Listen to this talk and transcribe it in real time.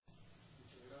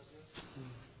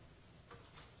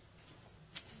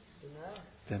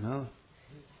De nada.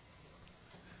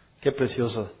 Qué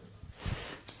precioso.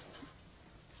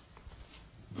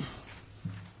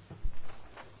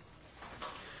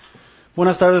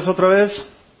 Buenas tardes otra vez.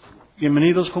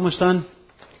 Bienvenidos, ¿cómo están?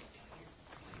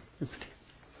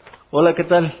 Hola, ¿qué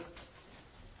tal?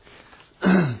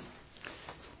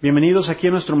 Bienvenidos aquí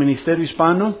a nuestro Ministerio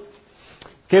Hispano.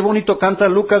 Qué bonito canta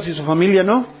Lucas y su familia,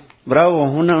 ¿no? Bravo,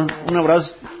 un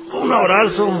abrazo. Un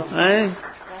abrazo, ¿eh?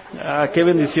 Ah, qué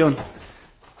bendición.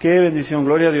 Qué bendición,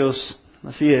 gloria a Dios.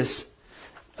 Así es.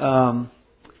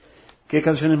 Qué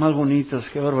canciones más bonitas,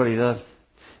 qué barbaridad.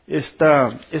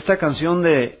 Esta canción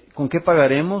de ¿con qué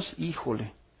pagaremos?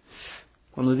 Híjole.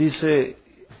 Cuando dice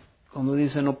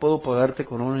no puedo pagarte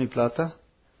con oro ni plata,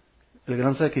 el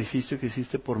gran sacrificio que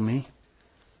hiciste por mí,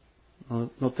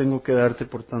 no tengo que darte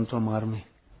por tanto amarme.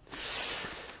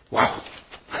 ¡Wow!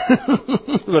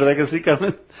 ¿Verdad que sí,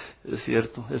 Carmen? Es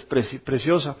cierto, es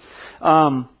preciosa.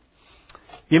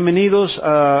 Bienvenidos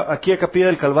aquí a Capilla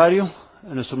del Calvario,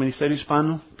 a nuestro Ministerio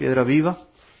Hispano, Piedra Viva.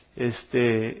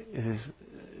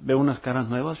 Veo unas caras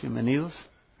nuevas, bienvenidos.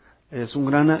 Es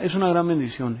una gran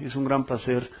bendición, es un gran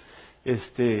placer,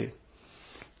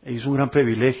 es un gran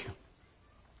privilegio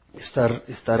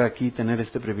estar aquí, tener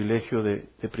este privilegio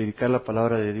de predicar la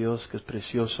palabra de Dios, que es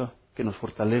preciosa, que nos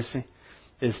fortalece.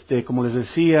 Como les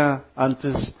decía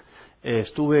antes,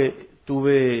 estuve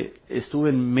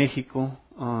en México,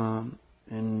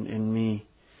 en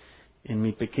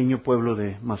mi pequeño pueblo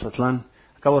de Mazatlán.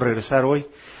 Acabo de regresar hoy.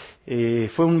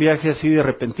 Fue un viaje así de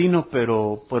repentino,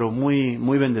 pero muy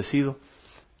muy bendecido.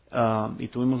 Y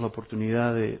tuvimos la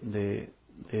oportunidad de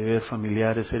ver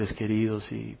familiares, seres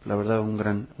queridos, y la verdad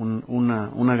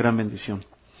una gran bendición.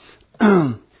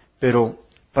 Pero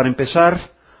para empezar,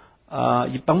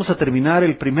 vamos a terminar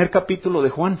el primer capítulo de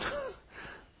Juan,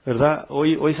 ¿verdad?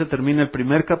 Hoy se termina el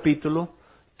primer capítulo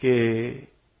que,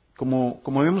 como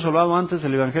habíamos hablado antes,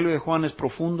 el Evangelio de Juan es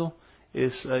profundo,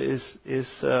 es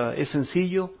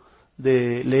sencillo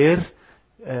de leer,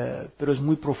 pero es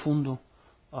muy profundo,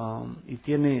 y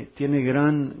tiene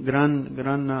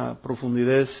gran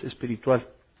profundidad espiritual.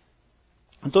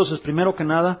 Entonces, primero que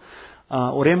nada,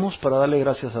 oremos para darle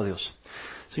gracias a Dios.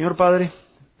 Señor Padre,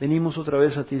 venimos otra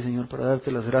vez a ti, Señor, para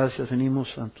darte las gracias.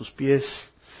 Venimos a tus pies,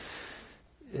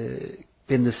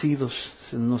 bendecidos,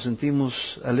 nos sentimos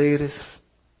alegres,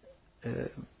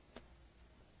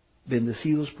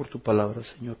 bendecidos por tu palabra,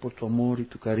 Señor, por tu amor y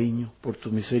tu cariño, por tu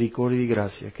misericordia y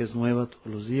gracia, que es nueva todos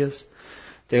los días.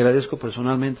 Te agradezco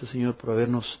personalmente, Señor, por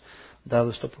habernos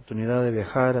dado esta oportunidad de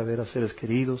viajar, a ver a seres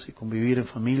queridos y convivir en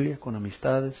familia, con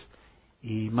amistades,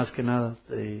 y más que nada,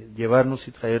 llevarnos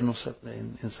y traernos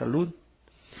en salud,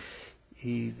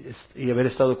 y haber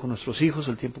estado con nuestros hijos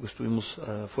el tiempo que estuvimos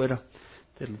afuera.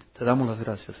 Te damos las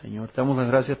gracias, Señor. Te damos las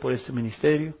gracias por este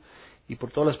ministerio y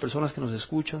por todas las personas que nos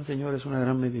escuchan, Señor. Es una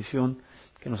gran bendición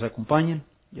que nos acompañen,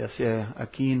 ya sea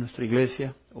aquí en nuestra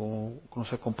iglesia o que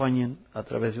nos acompañen a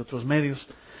través de otros medios.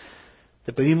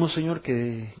 Te pedimos, Señor,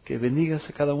 que bendigas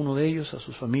a cada uno de ellos, a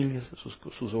sus familias, a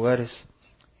sus hogares.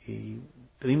 Y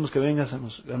pedimos que vengas a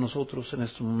nosotros en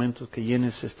estos momentos, que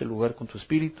llenes este lugar con tu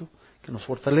Espíritu, que nos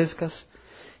fortalezcas.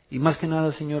 Y más que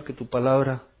nada, Señor, que tu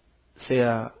palabra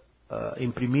sea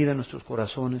imprimida en nuestros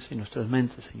corazones y nuestras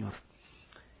mentes, Señor.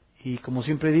 Y como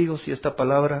siempre digo, si esta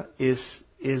palabra es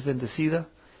bendecida,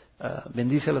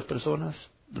 bendice a las personas,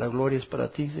 la gloria es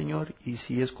para ti, Señor, y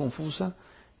si es confusa,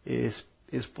 es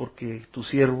porque tu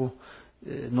siervo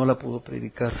no la pudo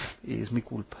predicar, y es mi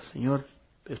culpa. Señor,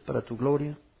 es para tu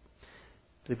gloria.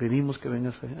 Te pedimos que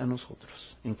vengas a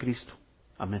nosotros, en Cristo.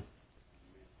 Amén.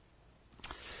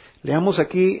 Leamos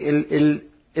aquí,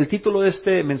 el título de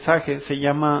este mensaje se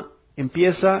llama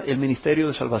Empieza el Ministerio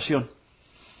de Salvación.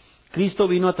 Cristo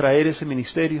vino a traer ese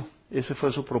ministerio, ese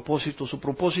fue su propósito. Su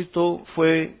propósito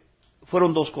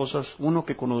fueron dos cosas: uno,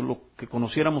 que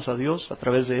conociéramos a Dios a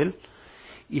través de Él,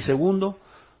 y segundo,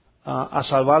 a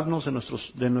salvarnos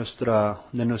de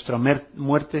nuestra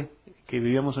muerte, que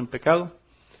vivíamos en pecado.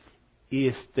 Y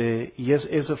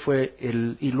ese fue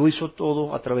y lo hizo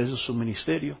todo a través de su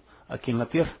ministerio aquí en la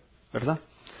tierra, ¿verdad?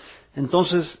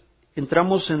 Entonces,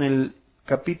 entramos en el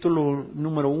capítulo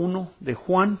número 1 de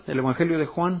Juan, el Evangelio de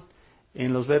Juan,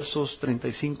 en los versos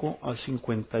 35 a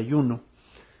 51.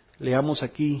 Leamos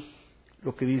aquí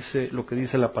lo que dice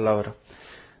la palabra.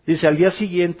 Dice: al día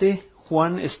siguiente,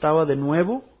 Juan estaba de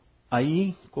nuevo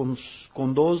ahí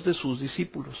con dos de sus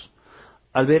discípulos.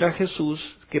 Al ver a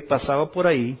Jesús que pasaba por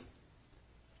ahí,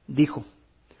 dijo: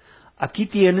 aquí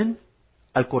tienen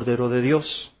al Cordero de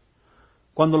Dios.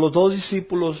 Cuando los dos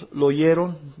discípulos lo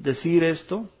oyeron decir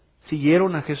esto,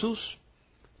 siguieron a Jesús.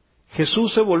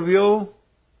 Jesús se volvió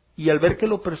y al ver que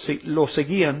lo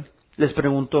seguían, les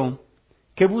preguntó,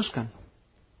 ¿qué buscan?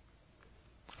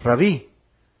 Rabí,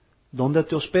 ¿dónde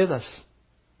te hospedas?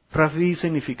 Rabí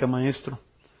significa maestro.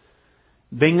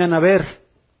 Vengan a ver,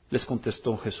 les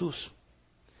contestó Jesús.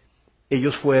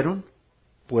 Ellos fueron,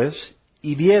 pues,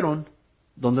 y vieron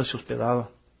dónde se hospedaba.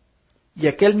 Y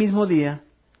aquel mismo día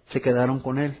se quedaron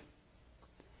con él.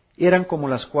 Eran como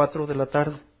las 4 de la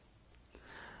tarde.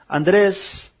 Andrés,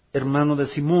 hermano de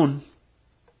Simón,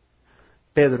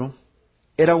 Pedro,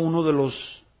 era uno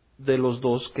de los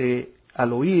dos que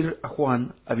al oír a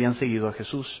Juan habían seguido a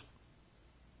Jesús.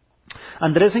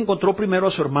 Andrés encontró primero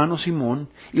a su hermano Simón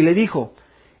y le dijo,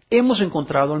 hemos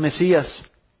encontrado al Mesías,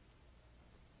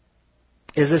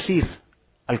 es decir,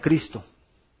 al Cristo.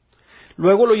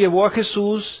 Luego lo llevó a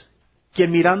Jesús,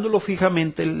 quien mirándolo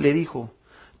fijamente le dijo,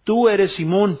 tú eres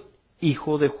Simón,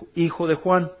 hijo de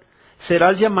Juan,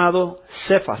 serás llamado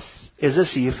Cefas, es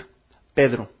decir,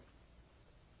 Pedro.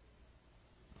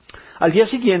 Al día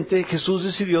siguiente Jesús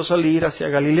decidió salir hacia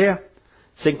Galilea.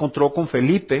 Se encontró con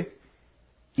Felipe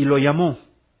y lo llamó,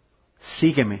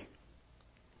 sígueme.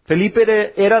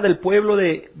 Felipe era del pueblo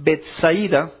de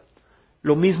Betsaida,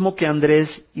 lo mismo que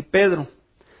Andrés y Pedro.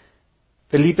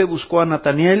 Felipe buscó a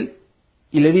Natanael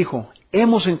y le dijo,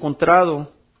 hemos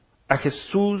encontrado a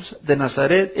Jesús de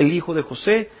Nazaret, el hijo de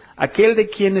José, aquel de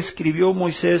quien escribió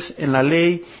Moisés en la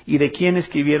ley y de quien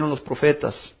escribieron los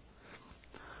profetas.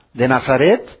 ¿De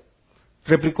Nazaret?,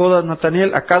 replicó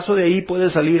Natanael, ¿acaso de ahí puede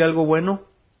salir algo bueno?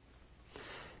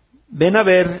 Ven a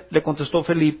ver, le contestó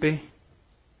Felipe.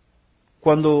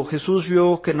 Cuando Jesús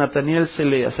vio que Natanael se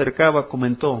le acercaba,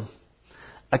 comentó,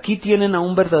 aquí tienen a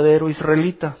un verdadero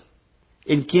israelita,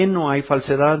 en quien no hay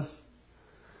falsedad.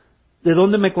 ¿De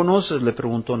dónde me conoces?, le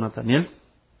preguntó Natanael.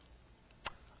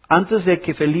 Antes de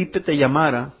que Felipe te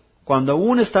llamara, cuando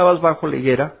aún estabas bajo la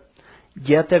higuera,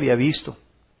 ya te había visto.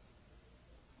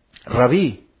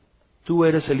 Rabí, tú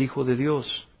eres el Hijo de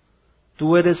Dios,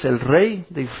 tú eres el Rey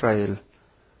de Israel,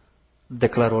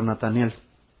 declaró Natanael.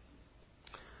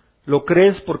 ¿Lo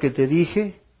crees porque te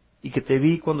dije y que te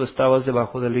vi cuando estabas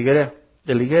debajo de la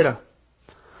higuera?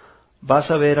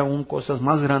 Vas a ver aún cosas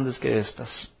más grandes que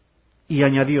estas. Y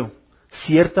añadió,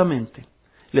 ciertamente,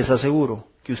 les aseguro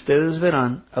que ustedes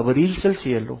verán abrirse el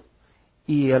cielo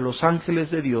y a los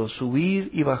ángeles de Dios subir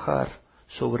y bajar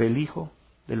sobre el Hijo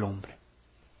del Hombre.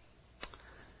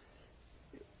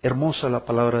 Hermosa la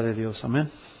palabra de Dios, amén.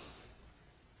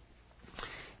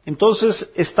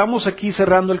 Entonces, estamos aquí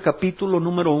cerrando el capítulo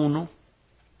número 1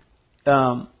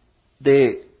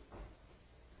 de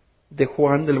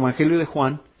Juan, del Evangelio de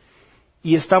Juan,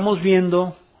 y estamos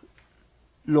viendo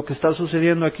lo que está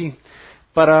sucediendo aquí.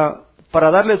 Para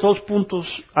darles 2 puntos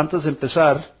antes de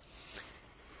empezar,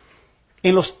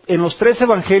 en los 3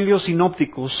 evangelios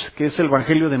sinópticos, que es el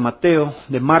Evangelio de Mateo,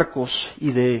 de Marcos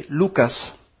y de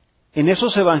Lucas, en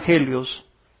esos evangelios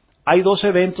hay 2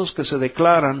 eventos que se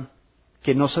declaran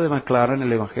que no se declaran en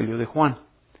el Evangelio de Juan.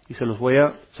 Y se los voy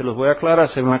a aclarar.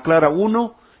 Se me aclara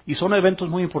uno, y son eventos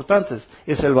muy importantes.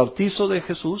 Es el bautizo de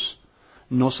Jesús,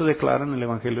 no se declara en el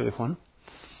Evangelio de Juan.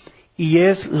 Y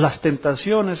es las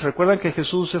tentaciones. Recuerdan que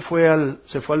Jesús se fue al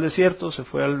desierto, se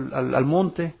fue al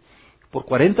monte por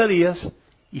 40 días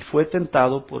y fue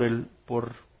tentado por el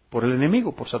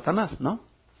enemigo, por Satanás, ¿no?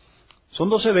 Son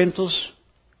 2 eventos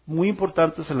muy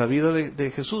importantes en la vida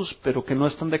de Jesús, pero que no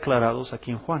están declarados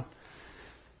aquí en Juan.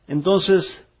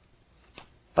 Entonces,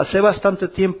 pasé bastante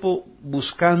tiempo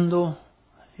buscando,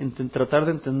 en tratar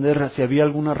de entender si había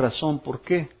alguna razón, por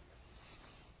qué.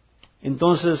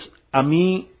 Entonces, a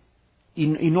mí, y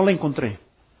no la encontré.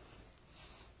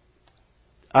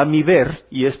 A mi ver,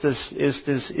 y esta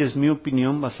es mi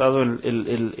opinión basado en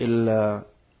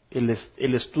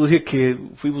el estudio que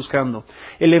fui buscando.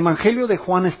 El Evangelio de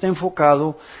Juan está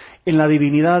enfocado en la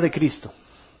divinidad de Cristo.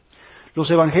 Los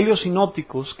evangelios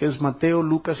sinópticos, que es Mateo,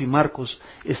 Lucas y Marcos,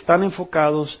 están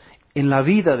enfocados en la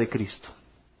vida de Cristo.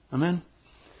 Amén.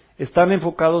 Están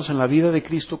enfocados en la vida de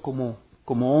Cristo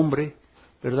como hombre,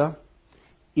 ¿verdad?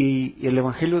 Y el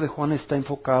Evangelio de Juan está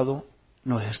enfocado,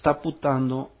 nos está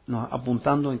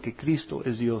apuntando en que Cristo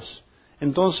es Dios.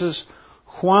 Entonces,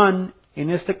 Juan, en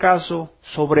este caso,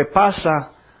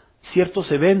 sobrepasa ciertos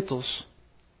eventos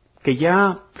que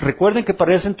ya, recuerden que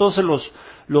para ese entonces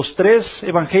los 3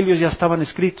 evangelios ya estaban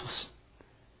escritos.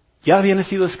 Ya habían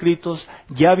sido escritos,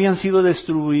 ya habían sido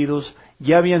distribuidos,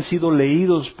 ya habían sido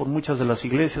leídos por muchas de las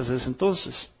iglesias de ese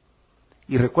entonces.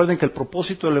 Y recuerden que el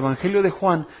propósito del Evangelio de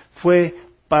Juan fue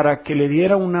para que le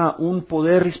diera un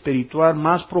poder espiritual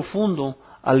más profundo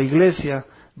a la iglesia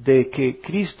de que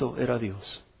Cristo era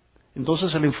Dios.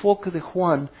 Entonces el enfoque de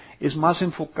Juan es más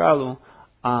enfocado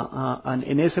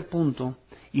en ese punto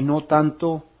y no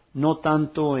tanto no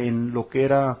tanto en lo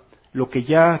que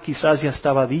ya quizás ya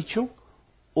estaba dicho,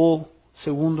 o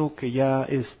segundo, que ya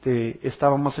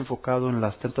estaba más enfocado en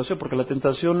las tentaciones, porque la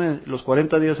tentación, los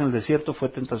 40 días en el desierto fue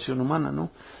tentación humana,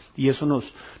 ¿no? Y eso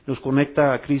nos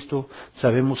conecta a Cristo.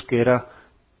 Sabemos que era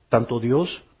tanto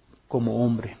Dios como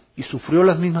hombre. Y sufrió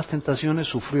las mismas tentaciones,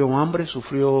 sufrió hambre,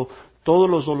 sufrió todos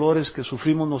los dolores que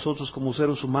sufrimos nosotros como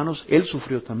seres humanos, Él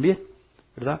sufrió también,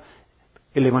 ¿verdad?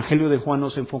 El Evangelio de Juan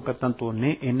no se enfoca tanto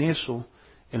en eso,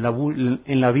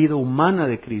 en la vida humana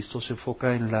de Cristo, se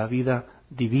enfoca en la vida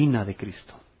divina de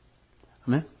Cristo.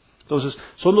 ¿Amén? Entonces,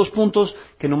 son dos puntos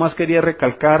que nomás quería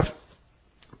recalcar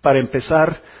para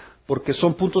empezar, porque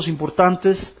son puntos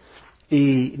importantes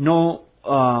y no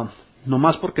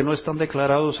nomás porque no están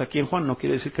declarados aquí en Juan, no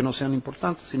quiere decir que no sean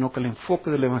importantes, sino que el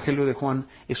enfoque del Evangelio de Juan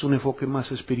es un enfoque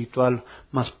más espiritual,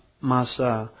 más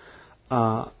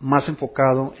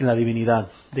enfocado en la divinidad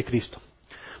de Cristo.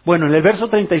 Bueno, en el verso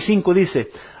 35 dice,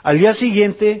 al día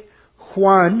siguiente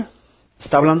Juan,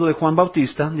 está hablando de Juan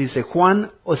Bautista, dice, Juan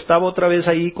estaba otra vez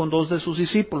ahí con 2 de sus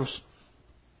discípulos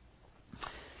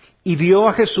y vio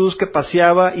a Jesús que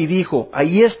paseaba y dijo,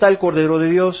 ahí está el Cordero de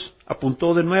Dios.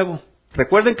 Apuntó de nuevo.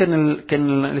 Recuerden que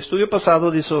en el estudio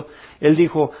pasado él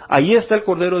dijo, ahí está el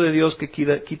Cordero de Dios que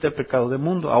quita el pecado del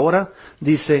mundo. Ahora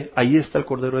dice, ahí está el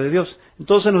Cordero de Dios.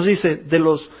 Entonces nos dice, de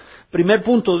los primer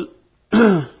punto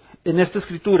en esta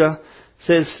escritura,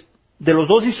 de los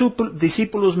 2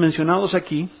 discípulos mencionados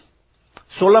aquí,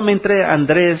 solamente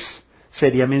Andrés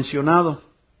sería mencionado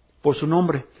por su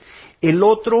nombre. El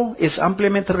otro es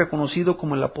ampliamente reconocido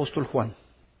como el apóstol Juan.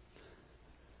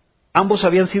 Ambos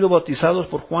habían sido bautizados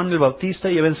por Juan el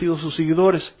Bautista y habían sido sus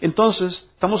seguidores. Entonces,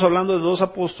 estamos hablando de 2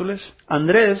 apóstoles.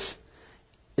 Andrés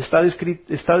está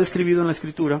describido en la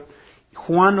Escritura.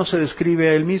 Juan no se describe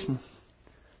a él mismo.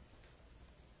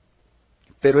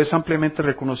 Pero es ampliamente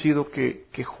reconocido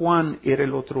que Juan era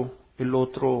el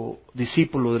otro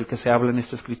discípulo del que se habla en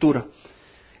esta Escritura.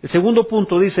 El segundo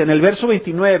punto dice, en el verso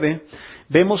 29,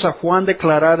 vemos a Juan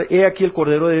declarar, he aquí el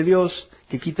Cordero de Dios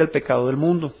que quita el pecado del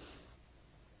mundo.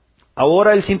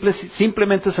 Ahora él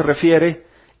simplemente se refiere,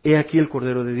 he aquí el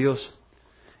Cordero de Dios.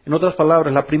 En otras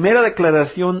palabras, la primera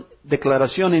declaración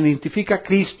identifica a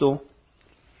Cristo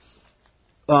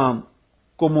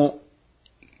como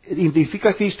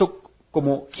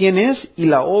quién es y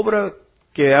la obra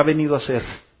que ha venido a hacer.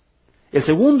 El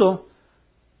segundo,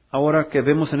 ahora que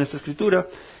vemos en esta escritura,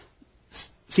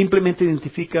 simplemente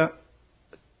identifica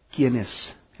quién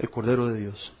es el Cordero de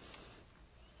Dios.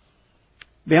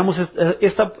 Veamos,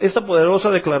 esta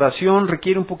poderosa declaración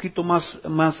requiere un poquito más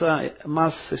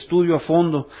estudio a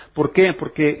fondo. ¿Por qué?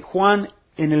 Porque Juan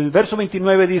en el verso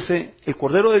 29 dice, el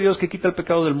Cordero de Dios que quita el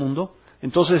pecado del mundo.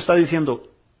 Entonces está diciendo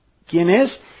quién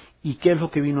es y qué es lo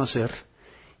que vino a hacer.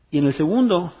 Y en el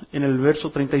segundo, en el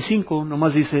verso 35,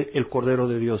 nomás dice el Cordero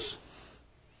de Dios.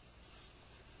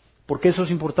 ¿Por qué eso es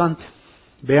importante?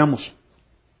 Veamos.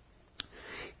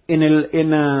 En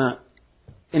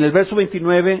el verso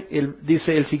 29, él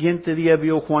dice, el siguiente día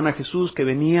vio Juan a Jesús que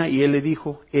venía y él le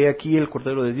dijo, he aquí el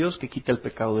Cordero de Dios que quita el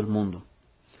pecado del mundo.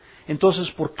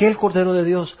 Entonces, ¿por qué el Cordero de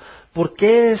Dios? ¿Por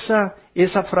qué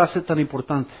esa frase tan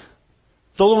importante?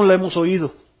 Todos la hemos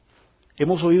oído.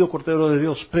 Hemos oído Cordero de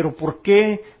Dios, pero ¿por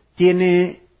qué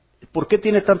tiene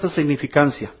tanta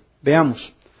significancia?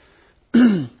 Veamos.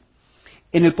 En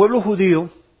el pueblo judío,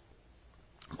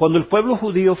 cuando el pueblo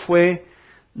judío fue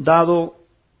dado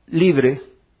libre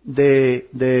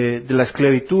de la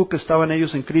esclavitud que estaban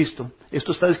ellos en Cristo,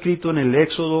 esto está escrito en el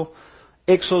Éxodo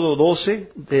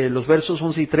 12, de los versos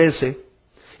 11 y 13,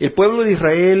 el pueblo de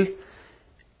Israel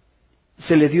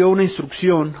se le dio una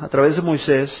instrucción a través de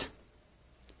Moisés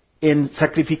en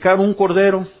sacrificar un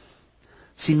cordero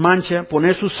sin mancha,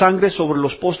 poner su sangre sobre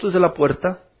los postes de la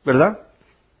puerta, ¿verdad?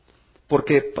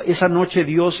 Porque esa noche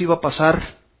Dios iba a pasar,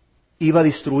 iba a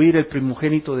destruir el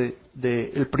primogénito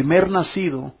el primer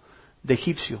nacido de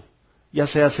egipcio, ya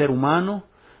sea ser humano,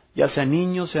 ya sea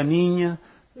niño, sea niña,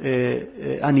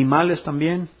 animales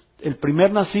también. El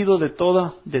primer nacido de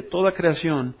toda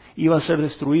creación iba a ser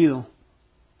destruido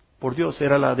por Dios,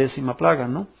 era la 10ª plaga,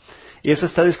 ¿no? Y esa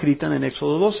está descrita en el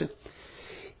Éxodo 12.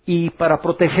 Y para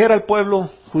proteger al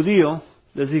pueblo judío,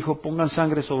 les dijo, pongan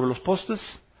sangre sobre los postes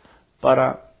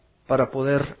para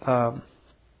poder,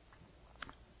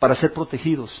 para ser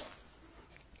protegidos.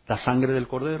 La sangre del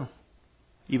cordero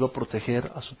iba a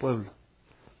proteger a su pueblo.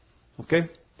 ¿Ok?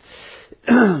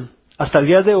 Hasta el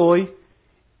día de hoy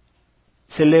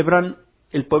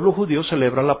el pueblo judío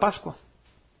celebra la Pascua,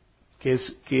 que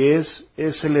es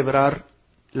celebrar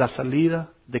la salida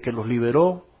de que los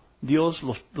liberó Dios,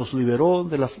 los liberó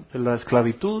de la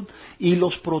esclavitud y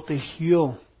los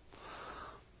protegió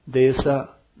de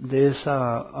esa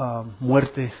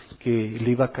muerte que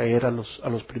le iba a caer a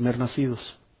los primer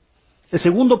nacidos. El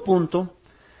segundo punto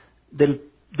del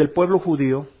pueblo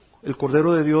judío, el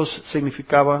Cordero de Dios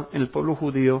significaba en el pueblo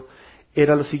judío,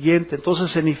 era lo siguiente.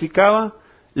 Entonces significaba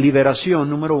liberación,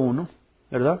 número uno,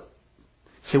 ¿verdad?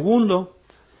 Segundo,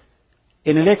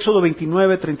 en el Éxodo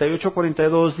 29, 38,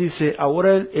 42 dice,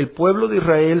 ahora el pueblo de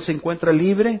Israel se encuentra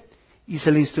libre y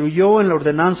se le instruyó en la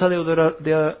ordenanza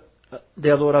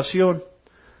de adoración.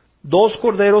 2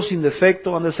 corderos sin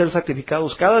defecto han de ser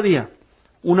sacrificados cada día,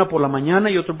 una por la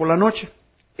mañana y otro por la noche.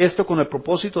 Esto con el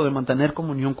propósito de mantener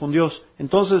comunión con Dios.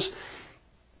 Entonces,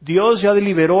 Dios ya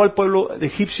liberó al pueblo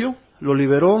egipcio, lo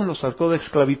liberó, los sacó de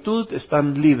esclavitud,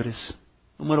 están libres,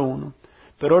 número uno.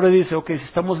 Pero ahora dice, ok, si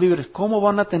estamos libres, ¿cómo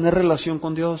van a tener relación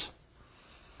con Dios?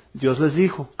 Dios les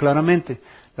dijo claramente,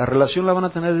 la relación la van a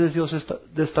tener de Dios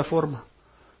de esta forma.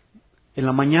 En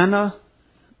la mañana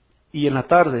y en la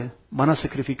tarde van a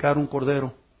sacrificar un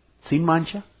cordero sin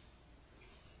mancha,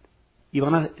 y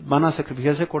van a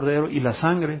sacrificar ese cordero y la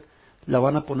sangre la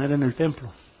van a poner en el templo.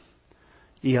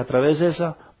 Y a través de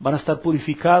esa van a estar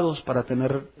purificados para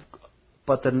tener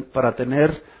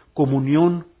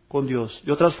comunión con Dios.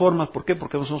 De otras formas, ¿por qué?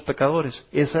 Porque no somos pecadores.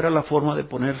 Esa era la forma de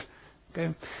poner.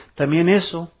 ¿Okay? También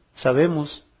eso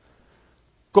sabemos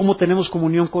cómo tenemos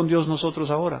comunión con Dios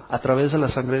nosotros ahora, a través de la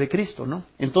sangre de Cristo, ¿no?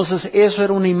 Entonces eso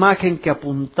era una imagen que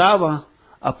apuntaba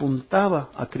a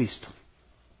Cristo.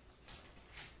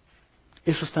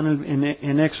 Eso está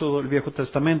en Éxodo, el Viejo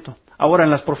Testamento. Ahora,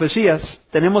 en las profecías,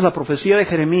 tenemos la profecía de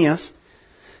Jeremías,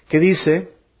 que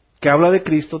dice, que habla de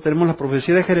Cristo. Tenemos la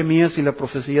profecía de Jeremías y la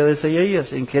profecía de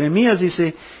Isaías. En Jeremías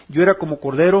dice, yo era como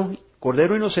cordero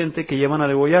inocente que llevan a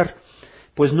degollar,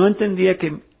 pues no entendía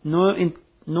que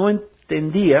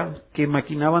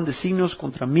maquinaban designios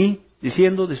contra mí,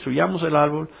 diciendo, destruyamos el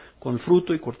árbol con el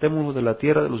fruto y cortémoslo de la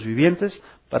tierra de los vivientes,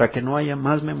 para que no haya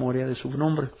más memoria de su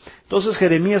nombre. Entonces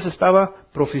Jeremías estaba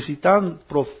profetizando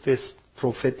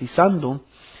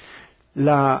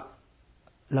la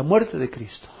muerte de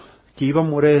Cristo, que iba a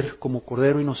morir como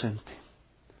cordero inocente.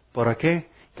 ¿Para qué?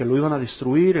 Que lo iban a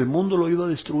destruir, el mundo lo iba a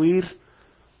destruir,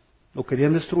 lo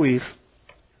querían destruir,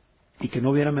 y que no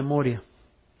hubiera memoria.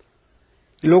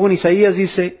 Y luego en Isaías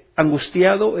dice,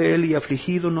 angustiado él y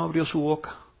afligido no abrió su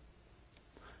boca.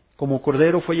 Como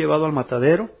cordero fue llevado al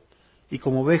matadero, y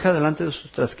como oveja delante de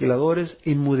sus trasquiladores,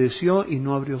 inmudeció y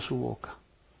no abrió su boca.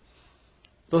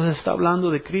 Entonces está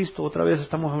hablando de Cristo, otra vez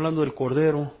estamos hablando del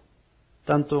cordero,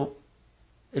 tanto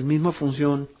el misma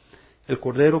función, el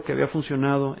cordero que había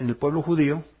funcionado en el pueblo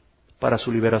judío, para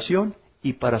su liberación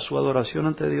y para su adoración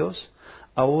ante Dios,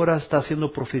 ahora está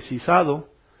siendo profetizado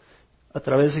a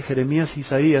través de Jeremías y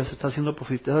Isaías, está siendo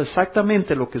profetizado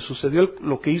exactamente lo que sucedió,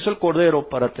 lo que hizo el cordero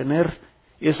para tener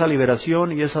esa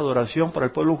liberación y esa adoración para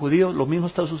el pueblo judío. Lo mismo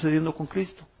está sucediendo con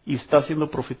Cristo y está siendo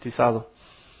profetizado,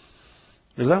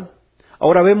 ¿verdad?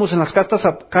 Ahora vemos en las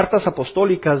cartas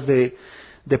apostólicas de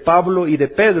Pablo y de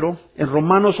Pedro, en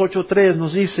Romanos 8:3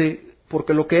 nos dice,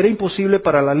 porque lo que era imposible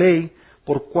para la ley,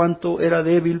 por cuanto era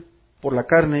débil por la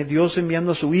carne, Dios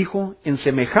enviando a su Hijo en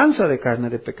semejanza de carne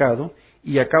de pecado,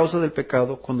 y a causa del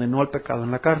pecado condenó al pecado en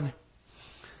la carne.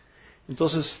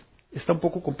 Entonces, está un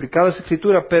poco complicada esa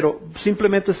escritura, pero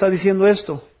simplemente está diciendo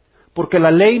esto, porque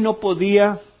la ley no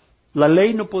podía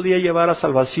llevar a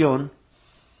salvación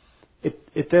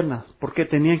eterna, porque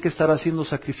tenían que estar haciendo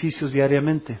sacrificios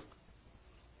diariamente.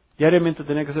 Diariamente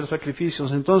tenían que hacer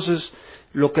sacrificios. Entonces,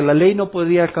 lo que la ley no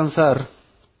podía alcanzar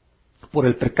por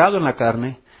el pecado en la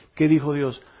carne, ¿qué dijo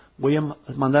Dios? Voy a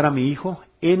mandar a mi Hijo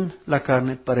en la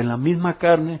carne, para en la misma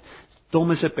carne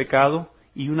tome ese pecado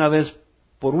y una vez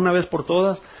por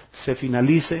todas se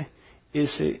finalice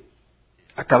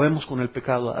acabemos con el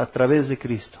pecado a través de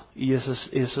Cristo. Y eso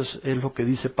es lo que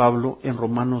dice Pablo en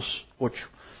Romanos 8.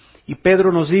 Y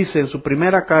Pedro nos dice en su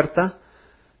primera carta,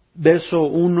 verso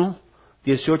 1,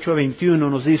 18 a 21,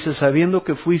 nos dice, sabiendo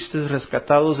que fuisteis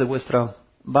rescatados de vuestra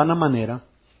vana manera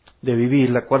de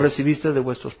vivir, la cual recibiste de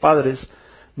vuestros padres,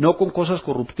 no con cosas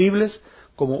corruptibles,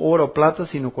 como oro o plata,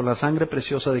 sino con la sangre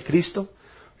preciosa de Cristo,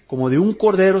 como de un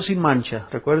cordero sin mancha,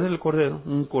 recuerden el cordero,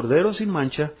 un cordero sin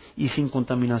mancha y sin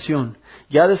contaminación,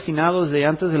 ya destinado desde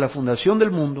antes de la fundación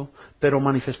del mundo, pero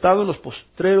manifestado en los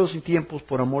postreros tiempos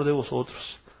por amor de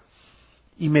vosotros,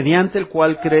 y mediante el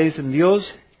cual creéis en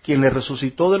Dios, quien le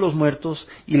resucitó de los muertos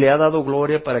y le ha dado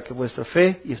gloria para que vuestra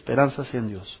fe y esperanza sea en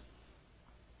Dios.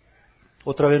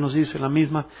 Otra vez nos dice la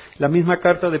misma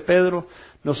carta de Pedro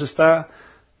nos está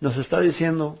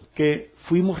diciendo que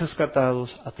fuimos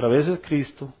rescatados a través de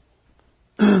Cristo,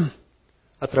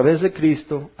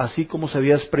 así como se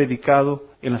había predicado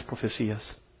en las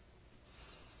profecías.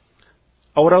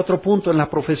 Ahora otro punto, en la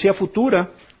profecía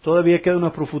futura, todavía queda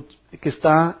una que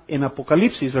está en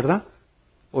Apocalipsis, ¿verdad?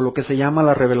 O lo que se llama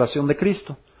la revelación de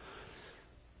Cristo.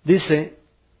 Dice,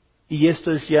 y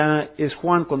esto es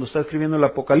Juan cuando está escribiendo el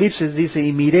Apocalipsis, dice,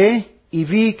 y miré y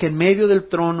vi que en medio del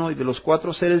trono y de los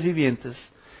 4 seres vivientes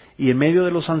y en medio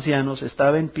de los ancianos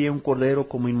estaba en pie un cordero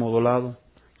como inmolado,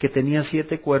 que tenía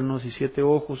 7 cuernos y 7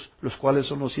 ojos, los cuales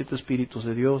son los 7 espíritus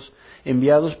de Dios,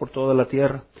 enviados por toda la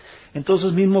tierra.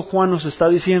 Entonces mismo Juan nos está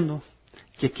diciendo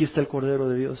que aquí está el Cordero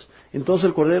de Dios. Entonces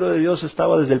el Cordero de Dios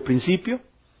estaba desde el principio,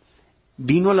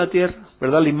 vino a la tierra,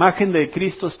 ¿verdad? La imagen de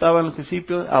Cristo estaba en el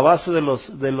principio a base de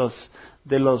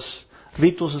los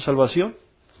ritos de salvación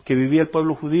que vivía el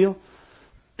pueblo judío.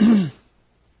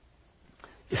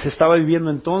 Se estaba viviendo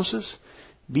entonces,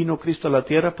 vino Cristo a la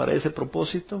tierra para ese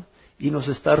propósito y nos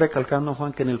está recalcando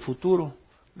Juan que en el futuro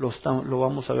lo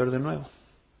vamos a ver de nuevo.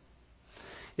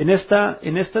 En esta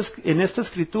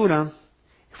escritura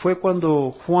fue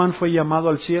cuando Juan fue llamado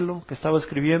al cielo, que estaba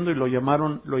escribiendo, y lo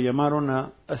llamaron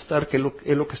a estar, que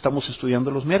es lo que estamos estudiando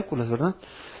los miércoles, ¿verdad?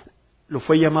 Lo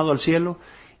fue llamado al cielo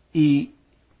y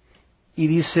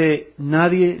dice,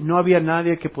 no había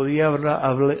nadie que podía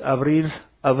abrir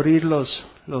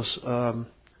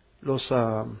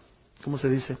 ¿cómo se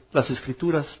dice? Las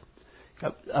escrituras,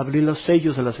 abrir los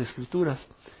sellos de las escrituras.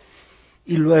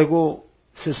 Y luego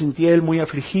se sentía él muy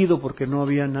afligido porque no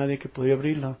había nadie que podía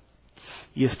abrirla.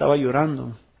 Y estaba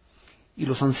llorando. Y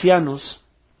los ancianos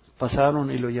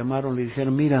pasaron y lo llamaron, le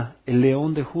dijeron, mira, el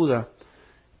león de Judá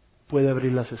puede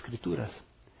abrir las escrituras.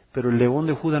 Pero el león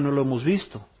de Judá no lo hemos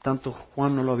visto, tanto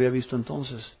Juan no lo había visto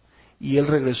entonces. Y él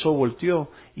regresó, volteó,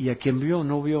 y a quien vio,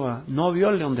 no vio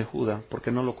al león de Judá,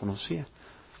 porque no lo conocía.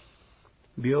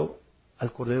 Vio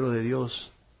al Cordero de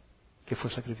Dios que fue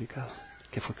sacrificado,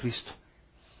 que fue Cristo.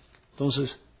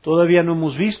 Entonces, todavía no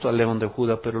hemos visto al león de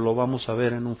Judá, pero lo vamos a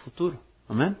ver en un futuro.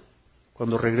 Amén.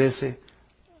 Cuando regrese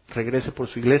por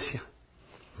su iglesia.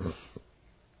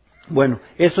 Bueno,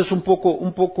 eso es un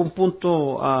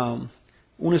punto,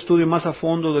 un estudio más a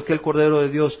fondo de que el Cordero de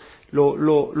Dios.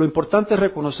 Lo importante es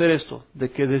reconocer esto,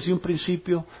 de que desde un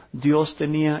principio Dios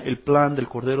tenía el plan del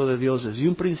Cordero de Dios. Desde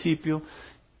un principio,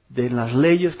 de las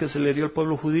leyes que se le dio al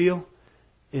pueblo judío,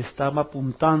 estaba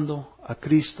apuntando a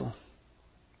Cristo,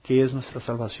 que es nuestra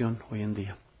salvación hoy en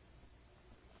día.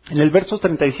 En el verso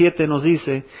 37 nos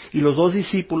dice, y los 2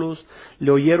 discípulos le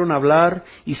oyeron hablar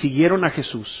y siguieron a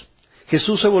Jesús.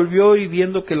 Jesús se volvió y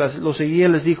viendo que lo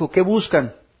seguían les dijo, ¿qué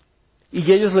buscan? Y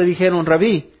ellos le dijeron,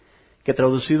 Rabí, que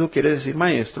traducido quiere decir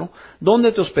maestro,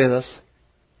 ¿dónde te hospedas?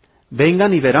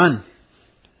 Vengan y verán,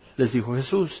 les dijo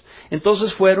Jesús.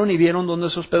 Entonces fueron y vieron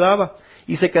dónde se hospedaba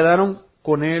y se quedaron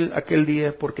con él aquel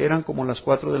día porque eran como las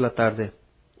 4 de la tarde,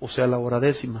 o sea, la hora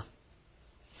 10:00.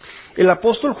 El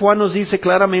apóstol Juan nos dice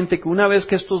claramente que una vez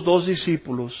que estos 2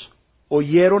 discípulos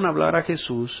oyeron hablar a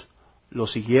Jesús, lo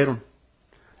siguieron.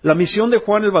 La misión de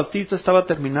Juan el Bautista estaba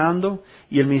terminando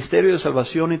y el ministerio de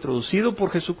salvación introducido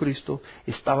por Jesucristo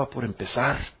estaba por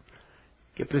empezar.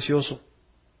 ¡Qué precioso!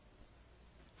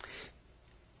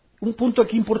 Un punto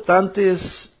aquí importante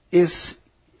es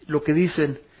lo que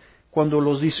dicen, cuando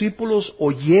los discípulos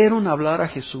oyeron hablar a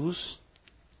Jesús,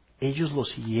 ellos lo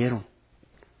siguieron.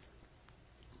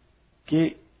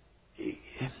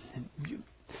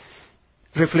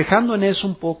 Reflejando en eso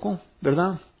un poco,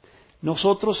 ¿verdad?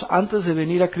 Nosotros antes de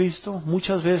venir a Cristo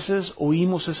muchas veces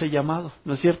oímos ese llamado,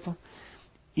 ¿no es cierto?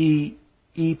 Y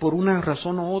por una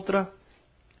razón u otra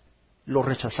lo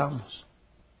rechazamos,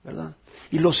 ¿verdad?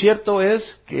 Y lo cierto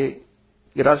es que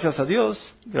gracias a Dios,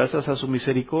 gracias a su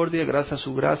misericordia, gracias a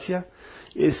su gracia,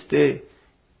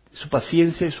 su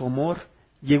paciencia y su amor,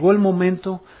 llegó el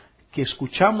momento que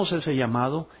escuchamos ese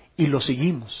llamado y lo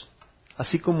seguimos.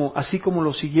 Así como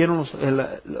lo siguieron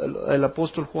el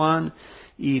apóstol Juan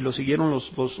y lo siguieron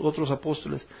los otros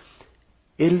apóstoles.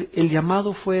 El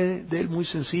llamado fue de él muy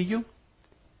sencillo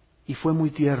y fue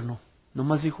muy tierno.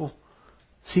 Nomás dijo,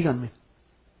 síganme.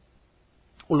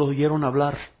 O lo oyeron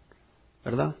hablar,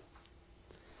 ¿verdad?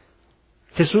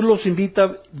 Jesús los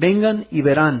invita, vengan y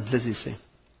verán, les dice.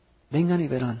 Vengan y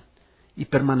verán. Y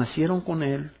permanecieron con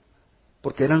él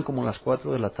porque eran como las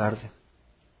 4 de la tarde.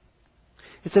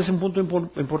 Este es un punto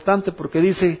importante porque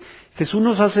dice, Jesús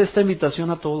nos hace esta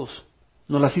invitación a todos.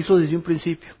 Nos las hizo desde un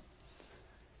principio.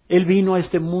 Él vino a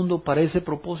este mundo para ese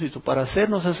propósito, para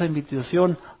hacernos esa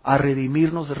invitación a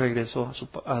redimirnos de regreso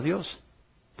a Dios.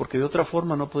 Porque de otra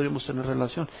forma no podríamos tener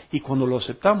relación. Y cuando lo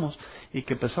aceptamos y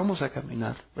que empezamos a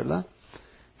caminar, ¿verdad?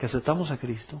 Que aceptamos a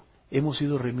Cristo, hemos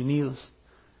sido redimidos.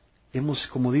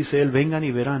 Como dice Él, vengan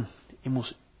y verán.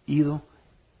 Hemos ido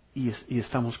y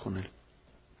estamos con Él.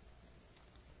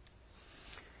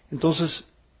 Entonces,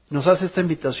 nos hace esta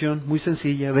invitación muy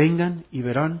sencilla: vengan y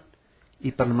verán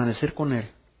y permanecer con Él,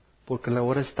 porque la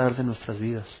hora es tarde en nuestras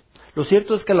vidas. Lo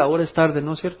cierto es que la hora es tarde,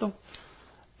 ¿no es cierto?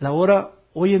 La hora,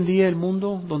 hoy en día, el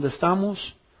mundo donde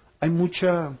estamos, hay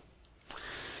mucha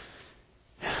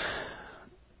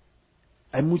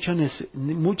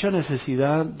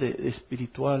necesidad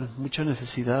espiritual, mucha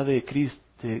necesidad de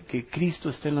que Cristo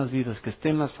esté en las vidas, que esté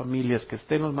en las familias, que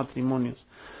esté en los matrimonios.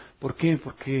 ¿Por qué?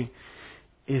 Porque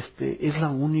es la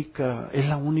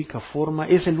única forma,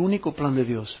 es el único plan de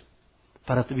Dios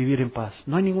para vivir en paz.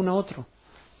 No hay ningún otro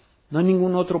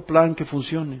plan que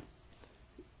funcione.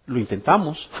 Lo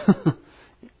intentamos,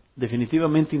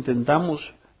 definitivamente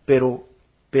intentamos, pero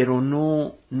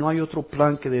no hay otro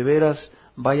plan que de veras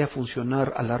vaya a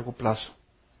funcionar a largo plazo.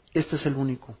 Este es el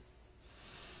único.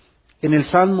 En el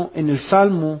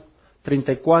Salmo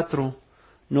 34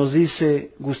 nos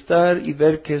dice: gustar y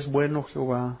ver que es bueno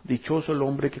Jehová, dichoso el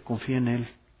hombre que confía en Él.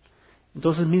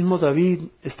 Entonces mismo David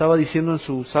estaba diciendo en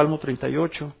su Salmo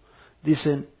 38,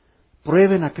 dicen: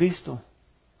 prueben a Cristo,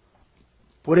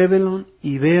 pruébenlo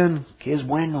y vean que es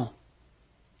bueno,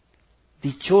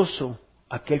 dichoso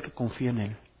aquel que confía en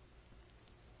Él.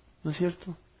 ¿No es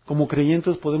cierto? Como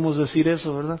creyentes podemos decir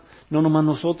eso, ¿verdad? No nomás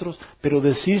nosotros, pero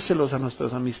decírselos a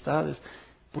nuestras amistades.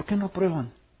 ¿Por qué no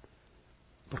prueban?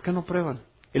 ¿Por qué no prueban?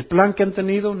 El plan que han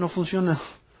tenido no funciona,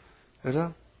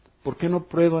 ¿verdad? ¿Por qué no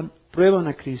prueban? Prueban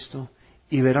a Cristo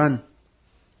y verán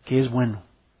que es bueno.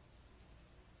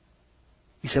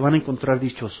 Y se van a encontrar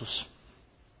dichosos,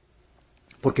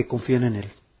 porque confían en Él.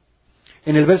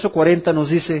 En el verso 40 nos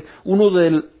dice: uno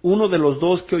de los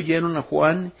dos que oyeron a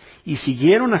Juan y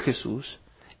siguieron a Jesús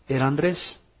era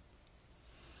Andrés,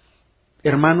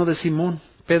 hermano de Simón,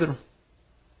 Pedro.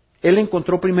 Él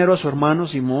encontró primero a su hermano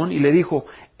Simón y le dijo: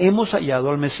 hemos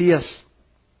hallado al Mesías,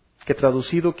 que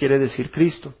traducido quiere decir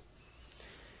Cristo.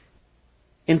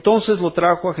 Entonces lo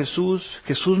trajo a Jesús.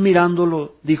 Jesús,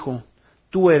 mirándolo, dijo: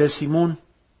 tú eres Simón,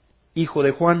 hijo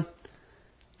de Juan.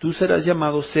 Tú serás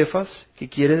llamado Cefas, que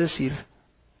quiere decir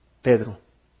Pedro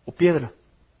o piedra.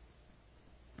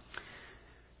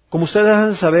 Como ustedes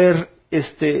deben saber,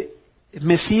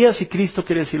 Mesías y Cristo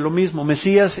quiere decir lo mismo.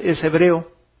 Mesías es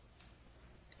hebreo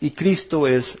y Cristo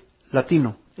es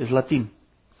latín,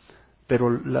 pero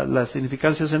la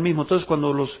significancia es el mismo. Entonces,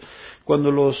 cuando los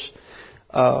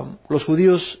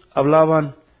judíos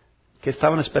hablaban que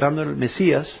estaban esperando el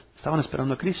Mesías, estaban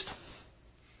esperando a Cristo.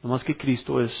 No más que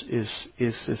Cristo es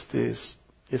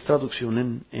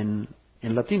traducción en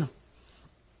latino.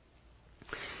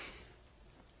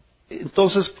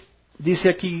 Entonces, dice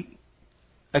aquí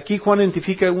Juan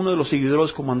identifica a uno de los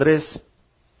seguidores como Andrés,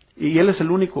 y él es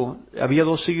el único. Había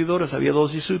dos seguidores, había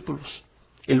dos discípulos.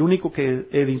 El único que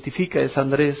identifica es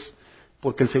Andrés,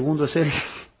 porque el segundo es él.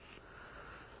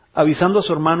 Avisando a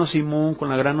su hermano Simón con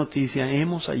la gran noticia: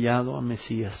 hemos hallado a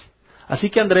Mesías. Así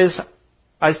que Andrés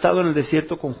ha estado en el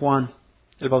desierto con Juan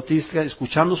el Bautista,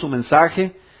 escuchando su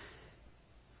mensaje.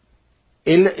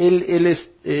 Él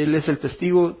es el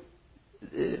testigo,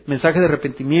 mensaje de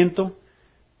arrepentimiento.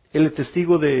 Él es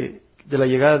testigo de la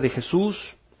llegada de Jesús,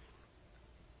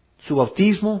 su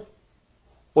bautismo.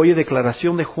 Oye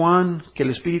declaración de Juan que el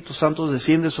Espíritu Santo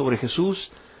desciende sobre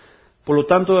Jesús. Por lo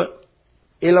tanto,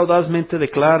 él audazmente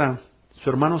declara: su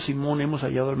hermano Simón, hemos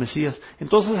hallado al Mesías.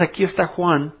 Entonces aquí está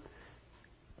Juan.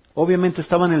 Obviamente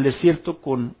estaba en el desierto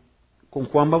con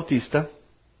Juan Bautista,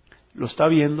 lo está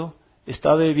viendo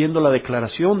la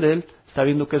declaración de él, está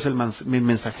viendo que es el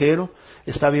mensajero,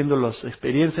 está viendo las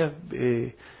experiencias,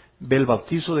 ve el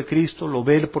bautizo de Cristo, lo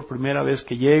ve por primera vez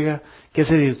que llega, que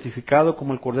es identificado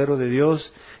como el Cordero de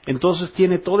Dios. Entonces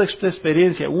tiene toda esta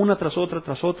experiencia, una tras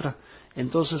otra.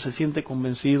 Entonces se siente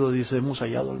convencido, dice: hemos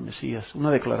hallado al Mesías,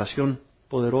 una declaración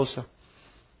poderosa.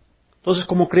 Entonces,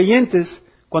 como creyentes,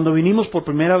 cuando vinimos por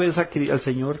primera vez al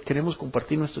Señor, queremos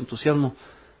compartir nuestro entusiasmo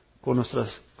con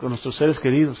nuestros seres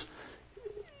queridos.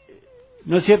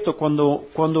 ¿No es cierto? Cuando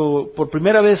por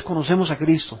primera vez conocemos a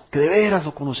Cristo, que de veras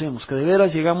lo conocemos, que de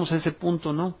veras llegamos a ese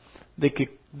punto, ¿no? De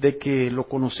que lo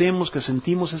conocemos, que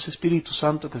sentimos ese Espíritu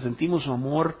Santo, que sentimos su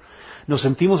amor, nos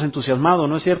sentimos entusiasmados,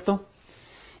 ¿no es cierto?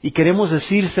 Y queremos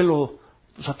decírselo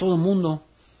pues, a todo el mundo.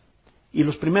 Y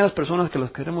las primeras personas que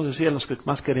los queremos decir, a los que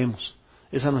más queremos,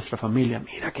 es a nuestra familia.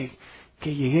 Mira que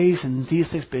llegué y sentí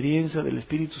esta experiencia del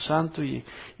Espíritu Santo y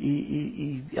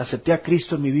acepté a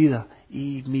Cristo en mi vida.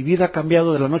 Y mi vida ha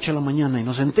cambiado de la noche a la mañana. Y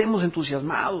nos sentimos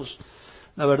entusiasmados,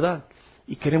 la verdad.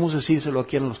 Y queremos decírselo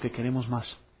aquí a los que queremos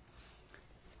más.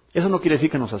 Eso no quiere decir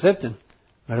que nos acepten,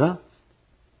 ¿verdad?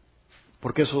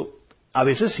 Porque eso, a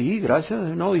veces sí, gracias,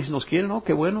 no, y si nos quieren, no,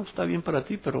 qué bueno, está bien para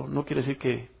ti, pero no quiere decir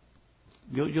que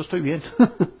yo estoy bien.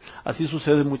 Así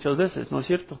sucede muchas veces, ¿no es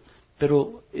cierto?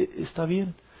 Pero está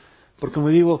bien. Porque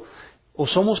me digo, o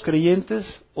somos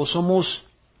creyentes o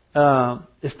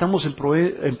estamos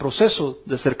en proceso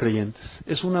de ser creyentes.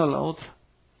 Es una o la otra.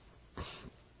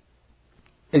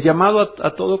 El llamado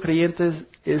a todo creyente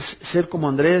es ser como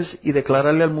Andrés y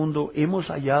declararle al mundo, hemos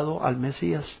hallado al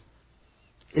Mesías.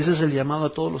 Ese es el llamado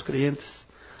a todos los creyentes.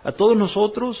 A todos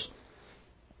nosotros,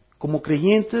 como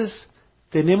creyentes,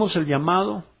 tenemos el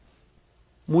llamado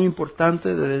muy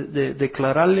importante de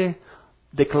declararle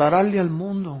al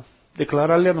mundo,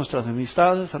 declararle a nuestras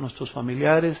amistades, a nuestros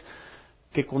familiares,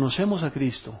 que conocemos a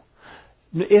Cristo.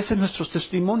 Ese es nuestro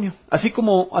testimonio. Así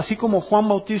como Juan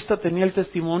Bautista tenía el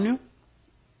testimonio,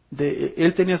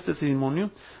 él tenía este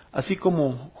testimonio, así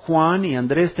como Juan y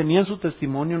Andrés tenían su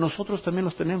testimonio, nosotros también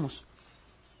los tenemos.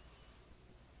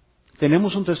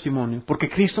 Tenemos un testimonio, porque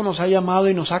Cristo nos ha llamado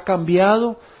y nos ha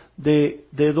cambiado de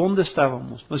donde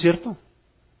estábamos, ¿no es cierto?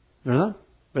 ¿Verdad?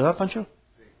 ¿Verdad, Pancho?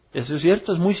 Sí. Eso es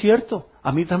cierto, es muy cierto.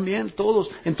 A mí también, todos.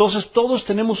 Entonces todos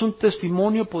tenemos un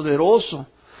testimonio poderoso.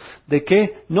 ¿De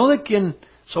qué? No de quién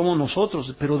somos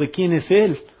nosotros, pero de quién es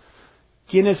Él.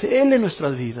 ¿Quién es Él en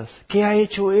nuestras vidas? ¿Qué ha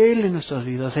hecho Él en nuestras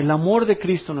vidas? El amor de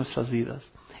Cristo en nuestras vidas.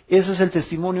 Ese es el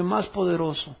testimonio más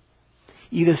poderoso.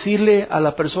 Y decirle a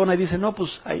la persona, y dice, no,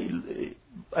 pues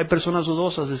hay personas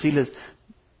dudosas, decirles,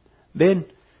 ven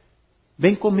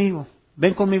conmigo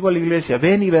a la iglesia,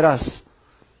 ven y verás.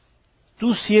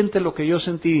 Tú sientes lo que yo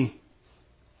sentí.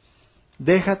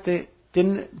 Déjate,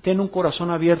 ten un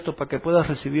corazón abierto para que puedas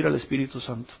recibir al Espíritu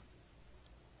Santo.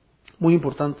 Muy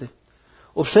importante.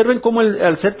 Observen cómo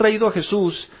al ser traído a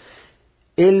Jesús,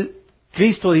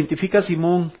 Cristo identifica a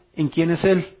Simón en quién es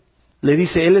Él. Le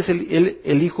dice, Él es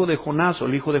el hijo de Jonás o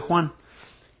el hijo de Juan.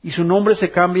 Y su nombre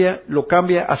lo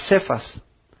cambia a Cefas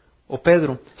o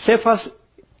Pedro. Cefas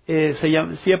se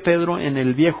decía Pedro en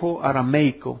el viejo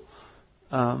arameico.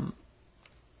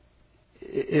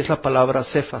 Es la palabra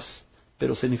Cefas,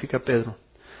 pero significa Pedro.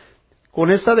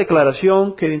 Con esta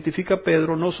declaración que identifica a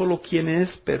Pedro, no solo quién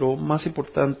es, pero más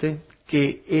importante,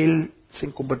 que Él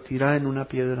se convertirá en una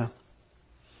piedra.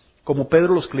 Como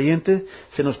Pedro, los creyentes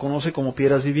se nos conoce como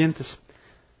piedras vivientes.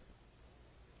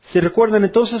 Si recuerdan,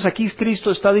 entonces aquí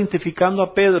Cristo está identificando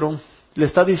a Pedro, le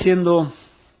está diciendo,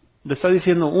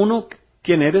 uno,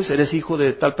 ¿quién eres? ¿Eres hijo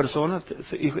de tal persona?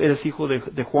 ¿Eres hijo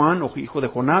de Juan o hijo de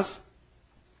Jonás?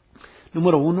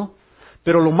 Número uno.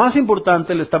 Pero lo más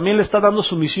importante, también le está dando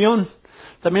su misión.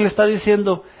 También le está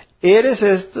diciendo, eres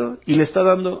esto, y le está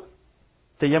dando,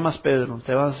 te llamas Pedro,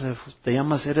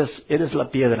 eres la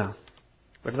piedra,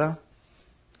 ¿verdad?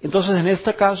 Entonces en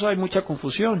este caso hay mucha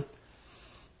confusión.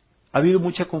 Ha habido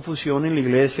mucha confusión en la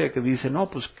iglesia que dice, no,